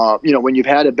 when you've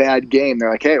had a bad game,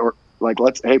 they're like, hey,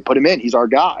 put him in. He's our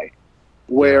guy.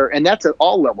 And that's at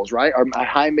all levels, right? Am I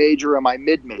high major? Am I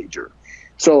mid major?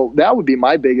 So that would be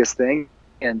my biggest thing.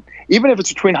 And even if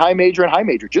it's between high major and high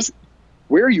major, just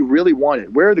where you really want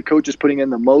it, where are the coaches putting in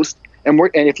the most, and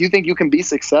if you think you can be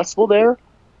successful there,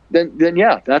 then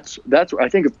yeah, that's I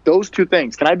think of those two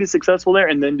things. Can I be successful there?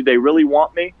 And then do they really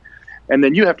want me? And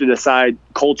then you have to decide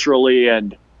culturally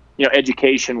and,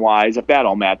 education wise, if that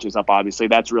all matches up. Obviously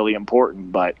that's really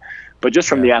important, but just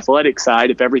from the athletic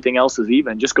side, if everything else is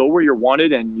even, just go where you're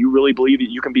wanted and you really believe that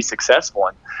you can be successful.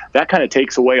 And that kind of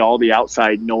takes away all the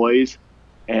outside noise.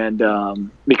 And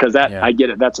because I get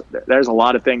it. There's a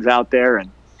lot of things out there, and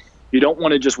you don't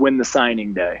want to just win the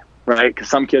signing day, right? Because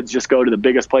some kids just go to the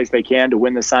biggest place they can to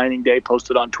win the signing day, post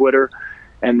it on Twitter,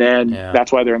 and then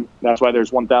that's why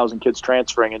there's 1,000 kids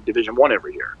transferring in Division I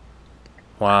every year.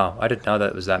 Wow, I didn't know that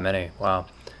it was that many. Wow.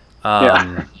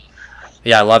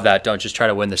 Yeah, I love that. Don't just try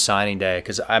to win the signing day,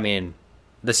 because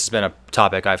this has been a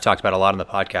topic I've talked about a lot on the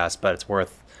podcast, but it's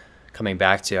worth coming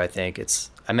back to. I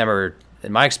remember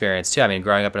in my experience too,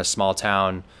 growing up in a small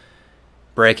town,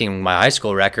 breaking my high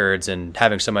school records and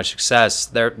having so much success,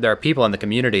 there are people in the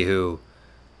community who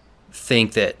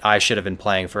think that I should have been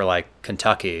playing for like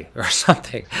Kentucky or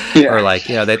something, or like,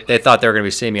 they thought they were going to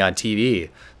be seeing me on TV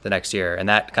the next year, and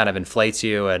that kind of inflates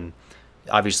you. And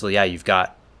obviously,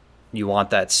 you want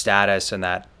that status, and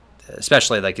that,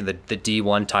 especially like the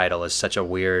D1 title is such a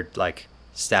weird like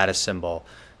status symbol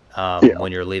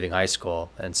when you're leaving high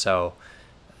school, and so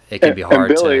it can be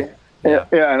hard. And Billy,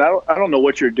 and I don't know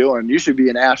what you're doing. You should be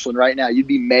in Ashland right now. You'd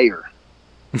be mayor.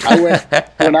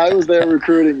 When I was there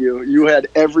recruiting you, you had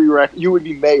every you would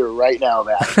be mayor right now.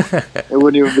 It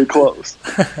wouldn't even be close.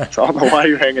 So I don't know why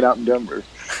you're hanging out in Denver.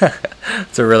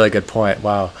 It's a really good point.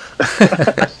 Wow.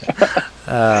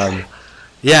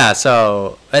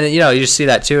 So, and you just see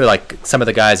that too, like some of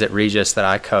the guys at Regis that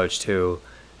I coached who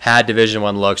had Division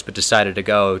I looks but decided to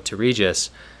go to Regis,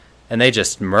 and they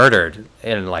just murdered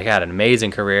and like had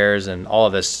amazing careers and all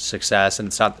of this success. And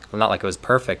it's not like it was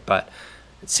perfect, but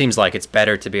it seems like it's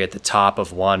better to be at the top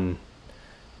of one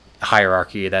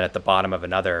hierarchy than at the bottom of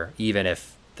another, even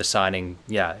if the signing,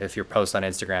 if your post on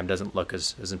Instagram doesn't look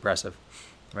as impressive,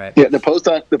 right? Yeah, the post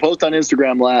on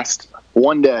Instagram lasts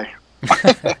one day,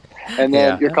 and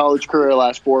then your college career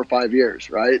lasts 4 or 5 years,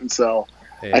 right? And so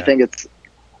I think it's,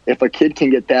 if a kid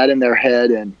can get that in their head,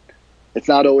 and it's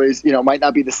not always, it might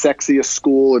not be the sexiest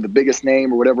school or the biggest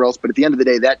name or whatever else, but at the end of the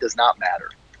day, that does not matter.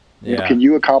 Can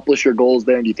you accomplish your goals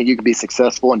there, and do you think you can be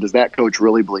successful, and does that coach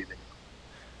really believe in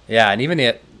you? Yeah, and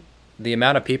even the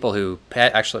amount of people who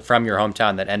actually from your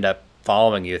hometown that end up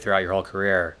following you throughout your whole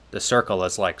career, the circle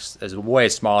is way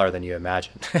smaller than you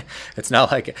imagine. It's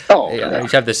not like you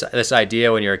have this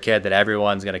idea when you're a kid that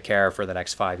everyone's going to care for the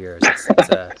next 5 years.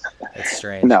 It's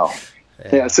strange. No.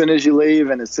 Yeah, as soon as you leave,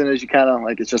 and as soon as you kind of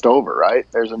like, it's just over, right?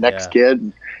 There's a next kid,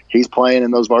 and he's playing in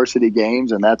those varsity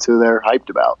games, and that's who they're hyped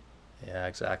about. Yeah,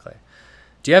 exactly.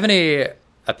 Do you have any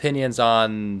opinions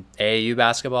on AAU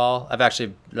basketball? I've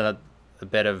actually done a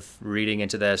bit of reading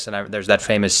into this, and there's that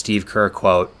famous Steve Kerr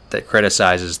quote that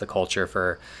criticizes the culture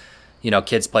for,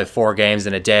 kids play 4 games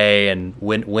in a day, and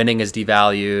winning is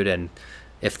devalued, and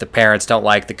if the parents don't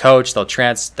like the coach,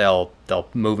 they'll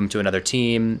move him to another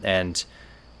team. And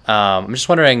I'm just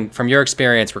wondering, from your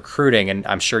experience recruiting, and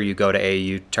I'm sure you go to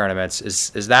AAU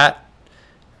tournaments,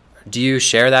 do you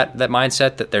share that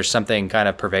mindset that there's something kind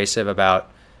of pervasive about,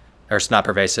 or it's not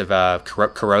pervasive,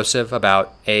 corrosive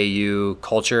about AAU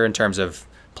culture in terms of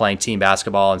playing team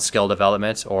basketball and skill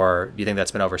development, or do you think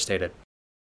that's been overstated?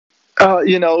 I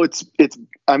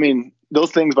mean,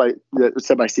 those things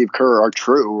said by Steve Kerr are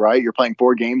true, right? You're playing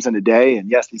 4 games in a day, and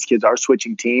yes, these kids are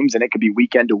switching teams, and it could be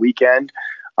weekend to weekend,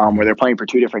 where they're playing for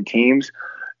 2 different teams.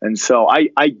 And so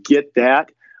I get that.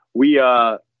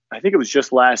 I think it was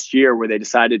just last year where they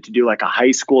decided to do like a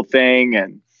high school thing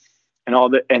and all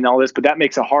this, but that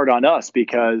makes it hard on us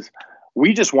because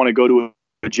we just want to go to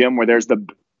a gym where there's the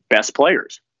best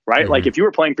players, right? Mm-hmm. Like if you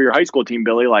were playing for your high school team,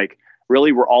 Billy, like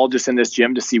really we're all just in this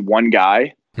gym to see one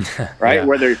guy, right?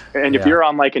 Yeah. If you're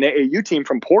on like an AAU team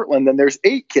from Portland, then there's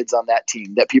 8 kids on that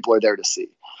team that people are there to see.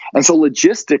 And so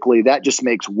logistically, that just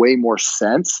makes way more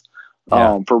sense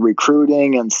for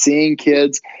recruiting and seeing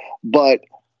kids. But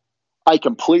I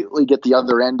completely get the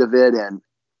other end of it. And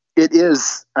it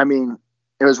is, I mean,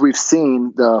 as we've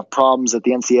seen the problems that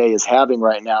the NCAA is having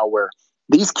right now, where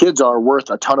these kids are worth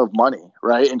a ton of money,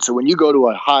 right? And so when you go to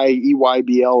a high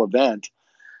EYBL event,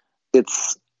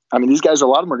 these guys, a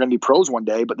lot of them are going to be pros one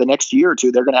day, but the next year or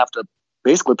 2, they're going to have to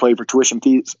basically play for tuition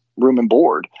fees, room and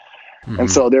board. Mm-hmm.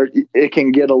 And so it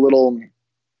can get a little,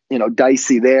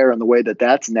 dicey there in the way that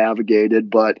that's navigated,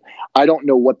 but I don't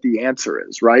know what the answer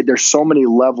is, right? There's so many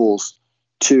levels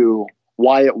to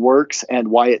why it works and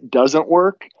why it doesn't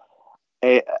work.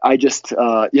 I just,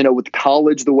 with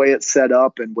college, the way it's set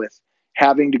up and with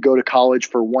having to go to college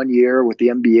for 1 year with the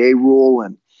MBA rule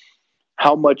and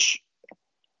how much,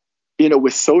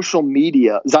 with social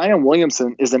media, Zion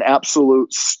Williamson is an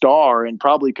absolute star and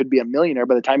probably could be a millionaire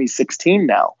by the time he's 16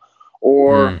 now.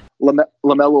 Or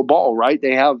LaMelo Ball, right?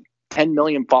 They have 10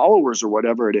 million followers or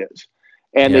whatever it is.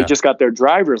 And they just got their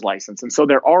driver's license. And so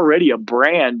they're already a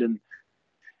brand. And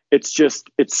it's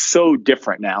so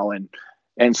different now.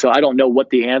 And so I don't know what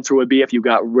the answer would be if you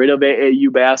got rid of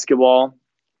AAU basketball.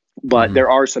 But there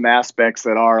are some aspects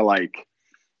that are like,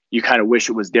 you kind of wish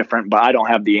it was different. But I don't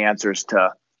have the answers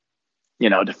to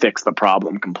fix the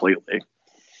problem completely.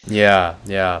 Yeah.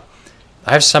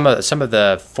 I have some of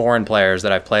the foreign players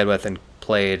that I've played with and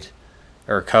played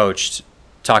or coached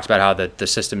talked about how the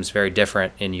system is very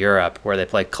different in Europe, where they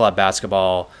play club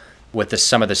basketball with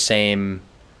some of the same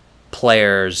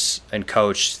players and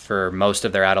coached for most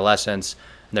of their adolescence.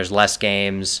 And there's less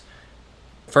games.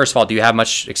 First of all, do you have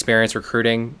much experience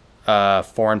recruiting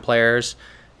foreign players?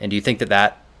 And do you think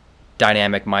that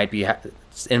dynamic might be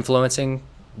influencing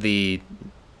the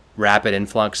rapid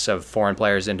influx of foreign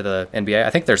players into the NBA?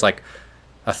 I think there's like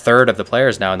a third of the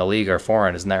players now in the league are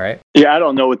foreign. Isn't that right? Yeah, I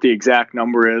don't know what the exact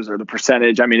number is or the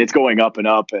percentage. I mean, it's going up and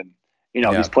up, and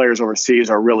these players overseas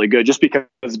are really good just because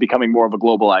it's becoming more of a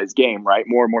globalized game, right?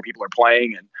 More and more people are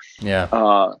playing,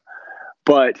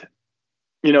 but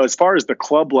as far as the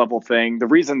club level thing, the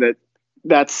reason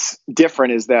that's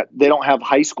different is that they don't have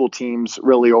high school teams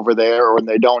really over there, or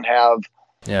they don't have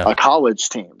college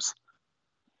teams.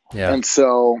 Yeah. And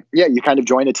so, you kind of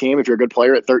join a team if you're a good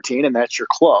player at 13, and that's your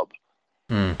club.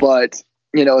 But,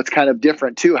 it's kind of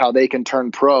different too, how they can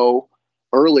turn pro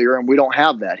earlier, and we don't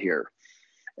have that here.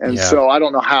 And so I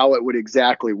don't know how it would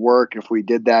exactly work if we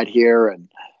did that here. And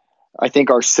I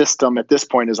think our system at this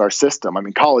point is our system. I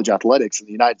mean, college athletics in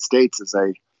the United States is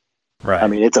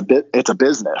it's a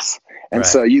business. And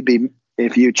so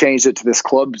if you changed it to this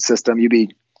club system, you'd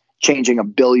be changing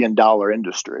 $1 billion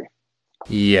industry.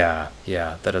 Yeah.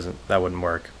 That wouldn't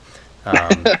work.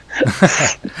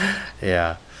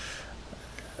 Yeah.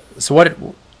 So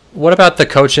what about the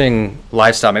coaching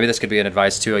lifestyle? Maybe this could be an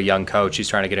advice to a young coach who's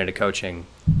trying to get into coaching.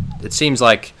 It seems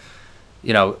like,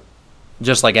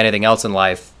 just like anything else in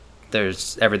life,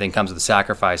 everything comes with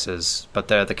sacrifices, but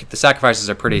the sacrifices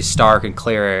are pretty stark and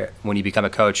clear when you become a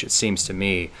coach, it seems to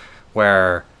me,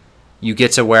 where you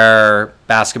get to wear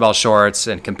basketball shorts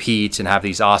and compete and have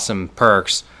these awesome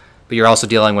perks, but you're also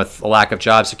dealing with a lack of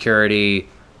job security.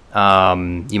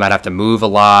 You might have to move a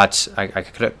lot. I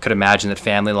could imagine that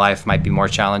family life might be more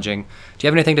challenging. Do you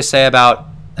have anything to say about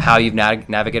how you've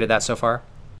navigated that so far?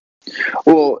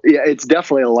 Well, yeah, it's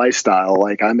definitely a lifestyle.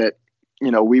 Like I'm at,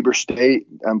 Weber State.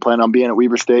 I'm planning on being at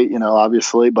Weber State,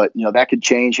 obviously, but that could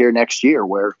change here next year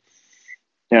where,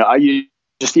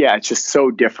 it's just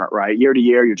so different, right? Year to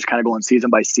year, you're just kind of going season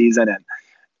by season, and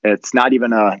it's not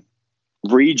even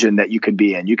region that you could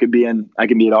be in. I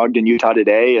could be at Ogden, Utah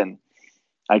today, and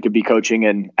I could be coaching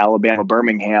in Alabama,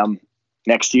 Birmingham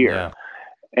next year. Yeah.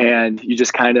 And you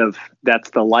just that's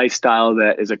the lifestyle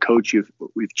that as a coach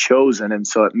we've chosen. And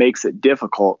so it makes it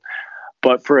difficult.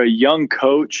 But for a young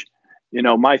coach,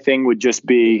 my thing would just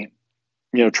be,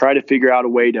 try to figure out a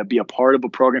way to be a part of a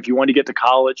program. If you want to get to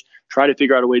college, try to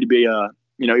figure out a way to be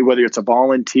whether it's a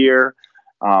volunteer,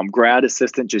 grad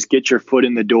assistant, just get your foot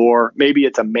in the door. Maybe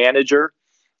it's a manager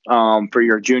for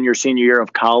your junior, senior year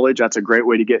of college. That's a great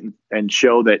way to get and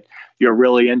show that you're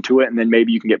really into it. And then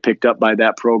maybe you can get picked up by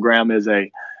that program as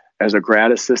a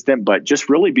grad assistant, but just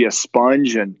really be a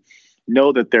sponge and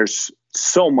know that there's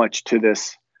so much to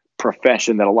this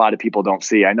profession that a lot of people don't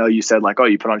see. I know you said like, oh,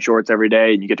 you put on shorts every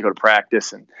day and you get to go to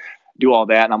practice and do all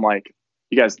that. And I'm like,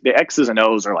 you guys, the X's and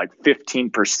O's are like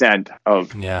 15%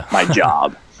 of my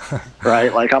job,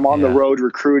 right? Like I'm on the road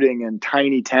recruiting in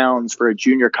tiny towns for a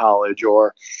junior college,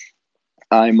 or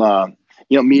I'm,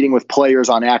 meeting with players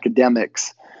on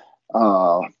academics,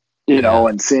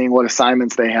 and seeing what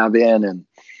assignments they have in, and,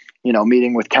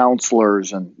 meeting with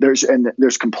counselors, and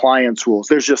there's compliance rules.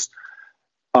 There's just,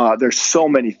 there's so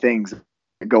many things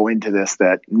that go into this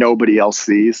that nobody else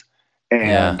sees.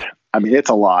 And I mean, it's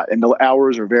a lot, and the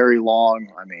hours are very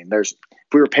long. I mean, if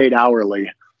we were paid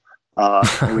hourly,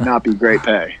 it would not be great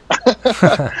pay,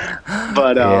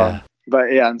 but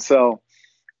yeah. And so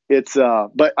it's,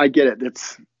 but I get it.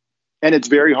 It's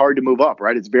very hard to move up,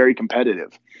 right? It's very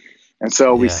competitive. And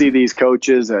so we see these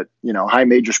coaches at, high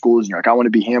major schools, and you're like, I want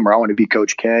to be him, or I want to be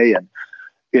Coach K. And,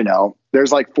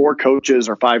 there's like 4 coaches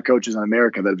or 5 coaches in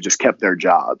America that have just kept their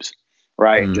jobs,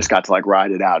 right? And just got to like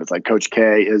ride it out. It's like Coach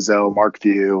K, Izzo, Mark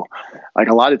Few. Like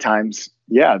a lot of times,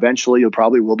 eventually you'll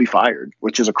probably will be fired,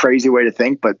 which is a crazy way to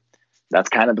think, but that's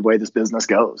kind of the way this business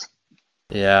goes.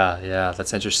 Yeah,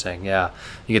 that's interesting. Yeah,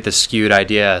 you get this skewed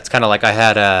idea. It's kind of like I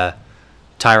had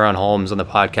Tyrone Holmes on the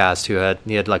podcast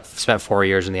he had like spent 4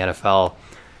 years in the NFL,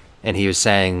 and he was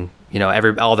saying,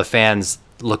 all the fans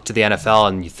look to the NFL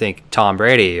and you think Tom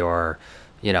Brady or,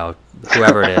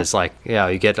 whoever it is, like,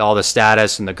 you get all the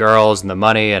status and the girls and the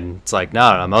money, and it's like,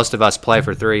 no, most of us play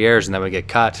for 3 years and then we get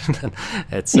cut.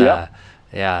 It's,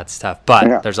 it's tough,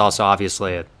 but there's also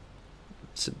obviously a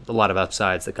lot of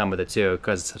upsides that come with it too,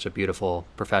 because it's such a beautiful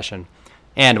profession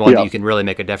and one that you can really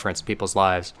make a difference in people's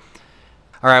lives.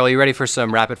 All right. Well, you ready for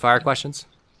some rapid fire questions?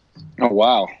 Oh,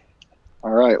 wow.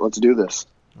 All right. Let's do this.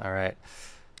 All right.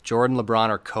 Jordan, LeBron,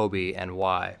 or Kobe, and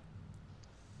why?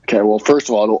 Okay. Well, first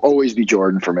of all, it'll always be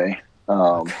Jordan for me.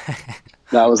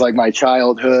 That was like my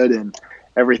childhood and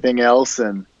everything else.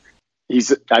 And he's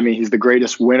the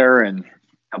greatest winner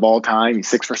of all time. He's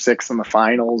 6 for 6 in the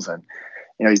finals, and,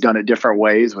 he's done it different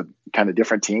ways with kind of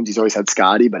different teams. He's always had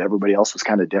Scottie, but everybody else was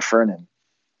kind of different. And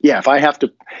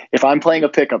if I'm playing a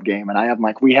pickup game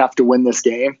and we have to win this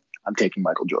game, I'm taking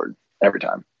Michael Jordan every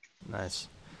time. Nice.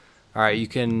 All right.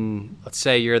 Let's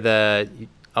say you're the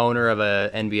owner of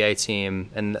a NBA team,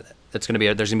 and there's going to be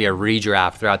a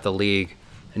redraft throughout the league,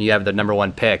 and you have the number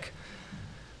 1 pick.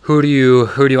 Who do you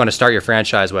want to start your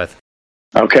franchise with?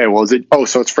 Okay. Well,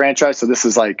 so it's franchise. So this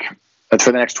is that's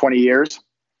for the next 20 years.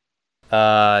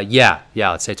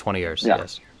 Let's say 20 years. Yeah.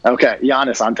 Yes. Okay.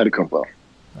 Giannis Antetokounmpo.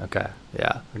 Okay.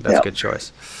 Yeah. That's a good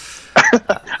choice. There's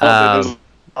a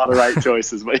lot of right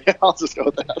choices, but I'll just go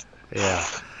with that. Yeah.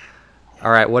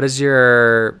 All right. What is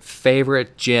your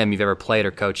favorite gym you've ever played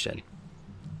or coached in?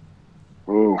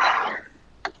 Ooh.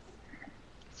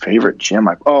 Favorite gym?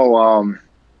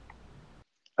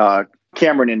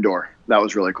 Cameron Indoor. That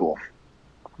was really cool.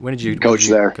 When did you coach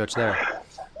there?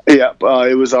 Yeah.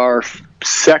 It was our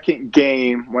second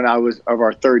game of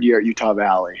our third year at Utah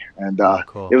Valley. And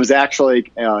cool. It was actually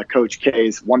Coach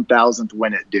K's 1,000th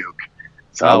win at Duke.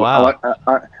 So wow.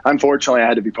 Unfortunately, I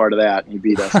had to be part of that. He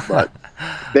beat us, but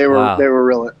they were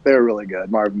really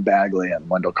good. Marvin Bagley and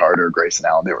Wendell Carter, Grayson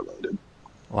Allen, they were loaded.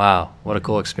 Wow, what a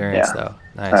cool experience, though.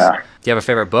 Nice. Do you have a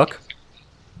favorite book?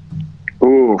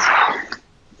 Ooh,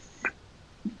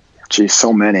 geez,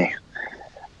 so many.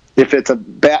 If it's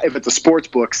a sports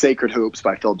book, Sacred Hoops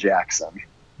by Phil Jackson.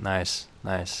 Nice.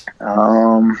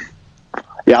 I'll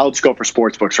just go for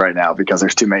sports books right now because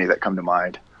there's too many that come to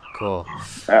mind. Cool.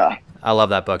 Yeah. I love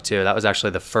that book too. That was actually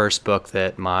the first book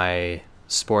that my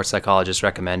sports psychologist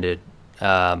recommended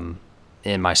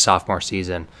in my sophomore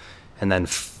season. And then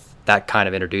that kind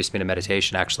of introduced me to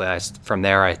meditation. Actually, from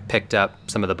there, I picked up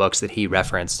some of the books that he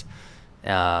referenced.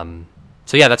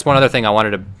 So yeah, that's one other thing I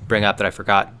wanted to bring up that I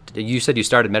forgot. You said you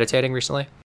started meditating recently?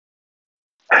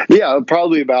 Yeah,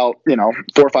 probably about, 4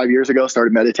 or 5 years ago,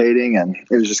 started meditating, and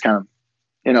it was just kind of,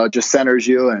 it just centers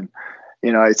you. And,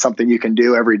 it's something you can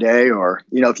do every day, or,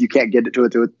 if you can't get to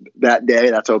it that day,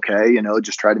 that's okay.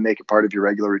 Just try to make it part of your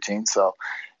regular routine. So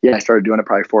yeah, I started doing it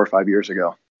probably 4 or 5 years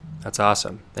ago. That's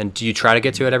awesome. And do you try to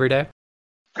get to it every day?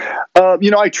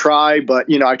 I try,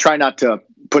 but I try not to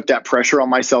put that pressure on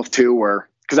myself too,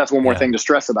 because that's one more thing to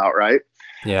stress about. Right.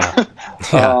 Yeah.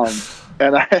 Yeah.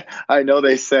 And I know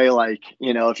they say, like,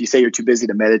 if you say you're too busy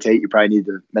to meditate, you probably need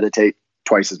to meditate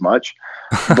twice as much.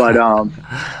 But,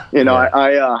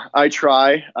 I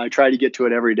try to get to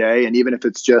it every day. And even if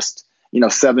it's just,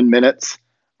 7 minutes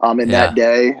in that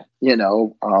day,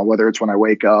 whether it's when I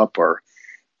wake up or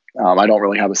I don't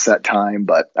really have a set time,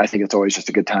 but I think it's always just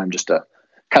a good time just to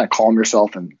kind of calm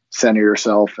yourself and center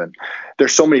yourself. And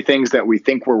there's so many things that we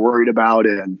think we're worried about,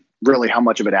 and really how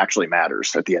much of it actually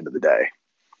matters at the end of the day.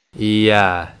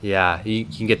 Yeah. You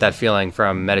can get that feeling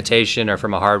from meditation or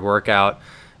from a hard workout.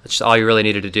 It's just all you really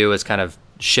needed to do is kind of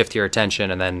shift your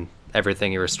attention, and then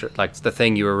everything you were like the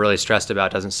thing you were really stressed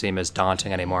about doesn't seem as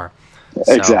daunting anymore.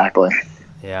 So, exactly.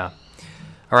 Yeah.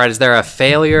 All right. Is there a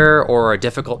failure or a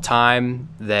difficult time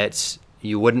that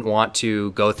you wouldn't want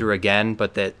to go through again,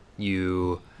 but that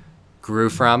you grew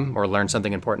from or learned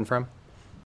something important from?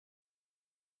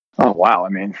 Oh, wow. I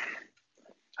mean,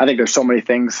 I think there's so many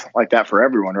things like that for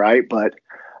everyone, right? But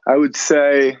I would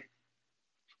say,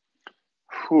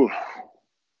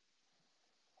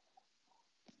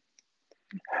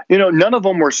 none of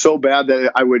them were so bad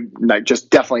that I would just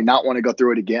definitely not want to go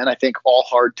through it again. I think all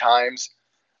hard times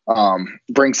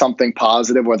bring something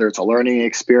positive, whether it's a learning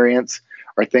experience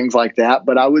or things like that.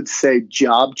 But I would say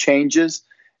job changes,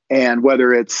 and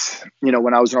whether it's,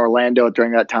 when I was in Orlando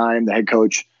during that time, the head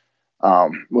coach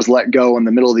was let go in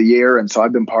the middle of the year. And so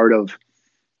I've been part of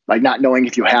like not knowing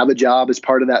if you have a job as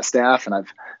part of that staff. And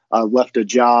I've left a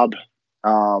job,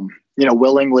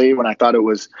 willingly when I thought it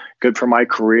was good for my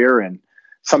career. And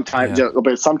sometimes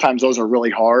those are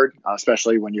really hard,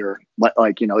 especially when you're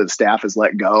the staff is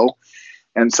let go.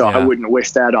 And so I wouldn't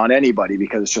wish that on anybody,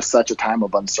 because it's just such a time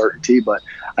of uncertainty. But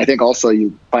I think also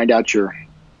you find out you're,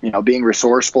 being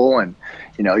resourceful, and,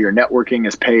 your networking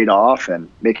is paid off, and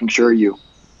making sure you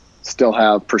still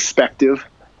have perspective.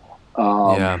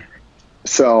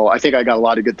 So I think I got a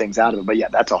lot of good things out of it. But yeah,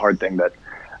 that's a hard thing that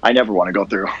I never want to go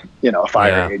through,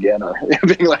 firing again or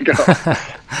being let go. So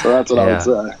that's what I would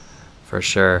say. For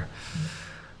sure.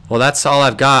 Well, that's all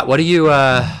I've got. What do you,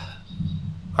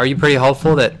 are you pretty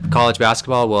hopeful that college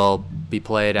basketball will be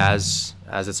played as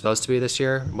it's supposed to be this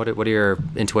year? What are your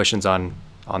intuitions on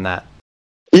that?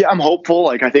 Yeah, I'm hopeful.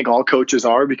 I think all coaches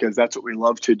are, because that's what we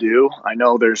love to do. I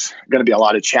know there's going to be a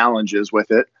lot of challenges with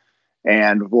it,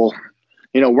 and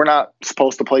we're not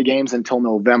supposed to play games until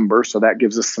November, so that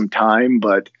gives us some time,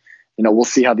 but we'll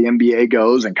see how the NBA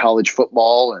goes and college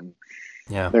football, and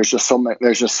there's just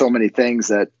so many things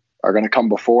that are going to come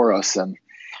before us, and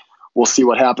we'll see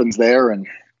what happens there. And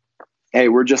hey,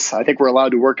 I think we're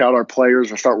allowed to work out our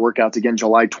players or start workouts again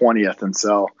July 20th. And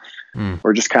so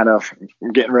we're just kind of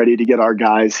getting ready to get our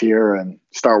guys here and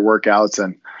start workouts,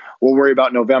 and we'll worry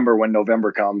about November when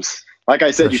November comes. Like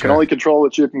I said, can only control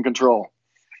what you can control.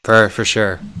 For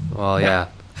sure. Well, yeah,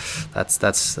 that's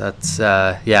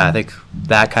I think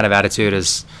that kind of attitude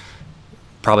is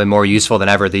probably more useful than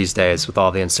ever these days with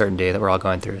all the uncertainty that we're all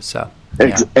going through. So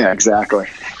yeah, exactly.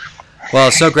 Well,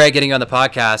 it's so great getting you on the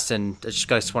podcast, and I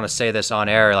just want to say this on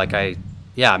air.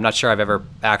 I'm not sure I've ever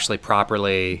actually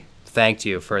properly thanked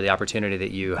you for the opportunity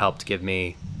that you helped give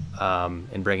me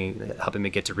in helping me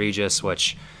get to Regis,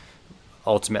 which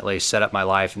ultimately set up my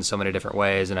life in so many different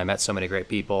ways, and I met so many great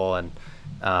people, and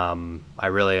I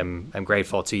really am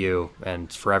grateful to you and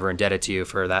forever indebted to you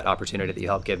for that opportunity that you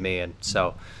helped give me. And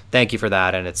so thank you for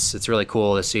that. And it's really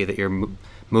cool to see that you're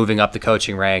moving up the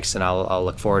coaching ranks, and I'll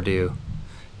look forward to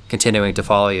continuing to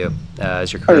follow you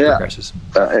as your career progresses.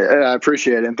 I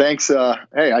appreciate it. And thanks.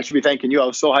 Hey, I should be thanking you. I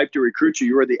was so hyped to recruit you.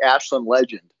 You were the Ashland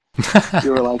legend.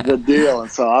 You were like the deal.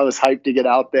 And so I was hyped to get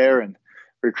out there and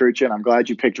recruit you. And I'm glad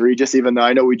you picked Regis, even though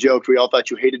I know we joked. We all thought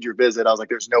you hated your visit. I was like,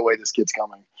 there's no way this kid's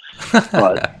coming.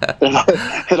 But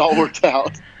it all worked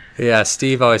out. Yeah,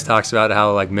 Steve always talks about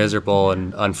how miserable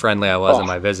and unfriendly I was in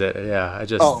my visit. Yeah,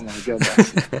 Oh my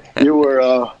goodness,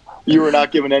 you were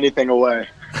not giving anything away.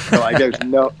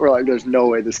 There's no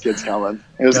way this kid's coming.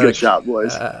 It was a good shot,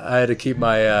 boys. I had to keep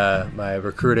my my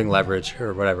recruiting leverage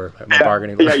or whatever, my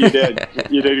bargaining leverage. Yeah, you did.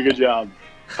 You did a good job.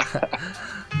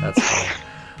 That's funny.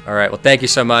 All right. Well, thank you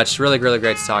so much. Really, really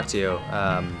great to talk to you.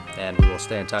 And we will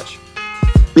stay in touch.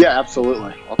 Yeah,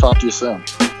 absolutely. I'll talk to you soon.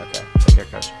 Okay. Take care,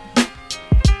 Coach.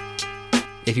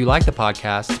 If you like the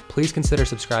podcast, please consider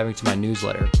subscribing to my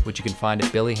newsletter, which you can find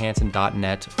at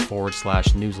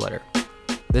billyhansen.net/newsletter.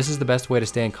 This is the best way to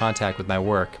stay in contact with my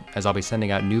work, as I'll be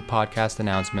sending out new podcast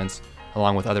announcements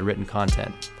along with other written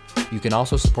content. You can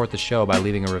also support the show by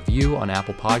leaving a review on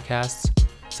Apple Podcasts,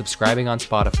 subscribing on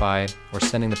Spotify, or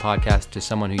sending the podcast to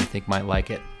someone who you think might like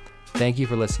it. Thank you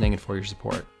for listening and for your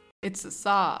support. It's the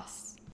sauce.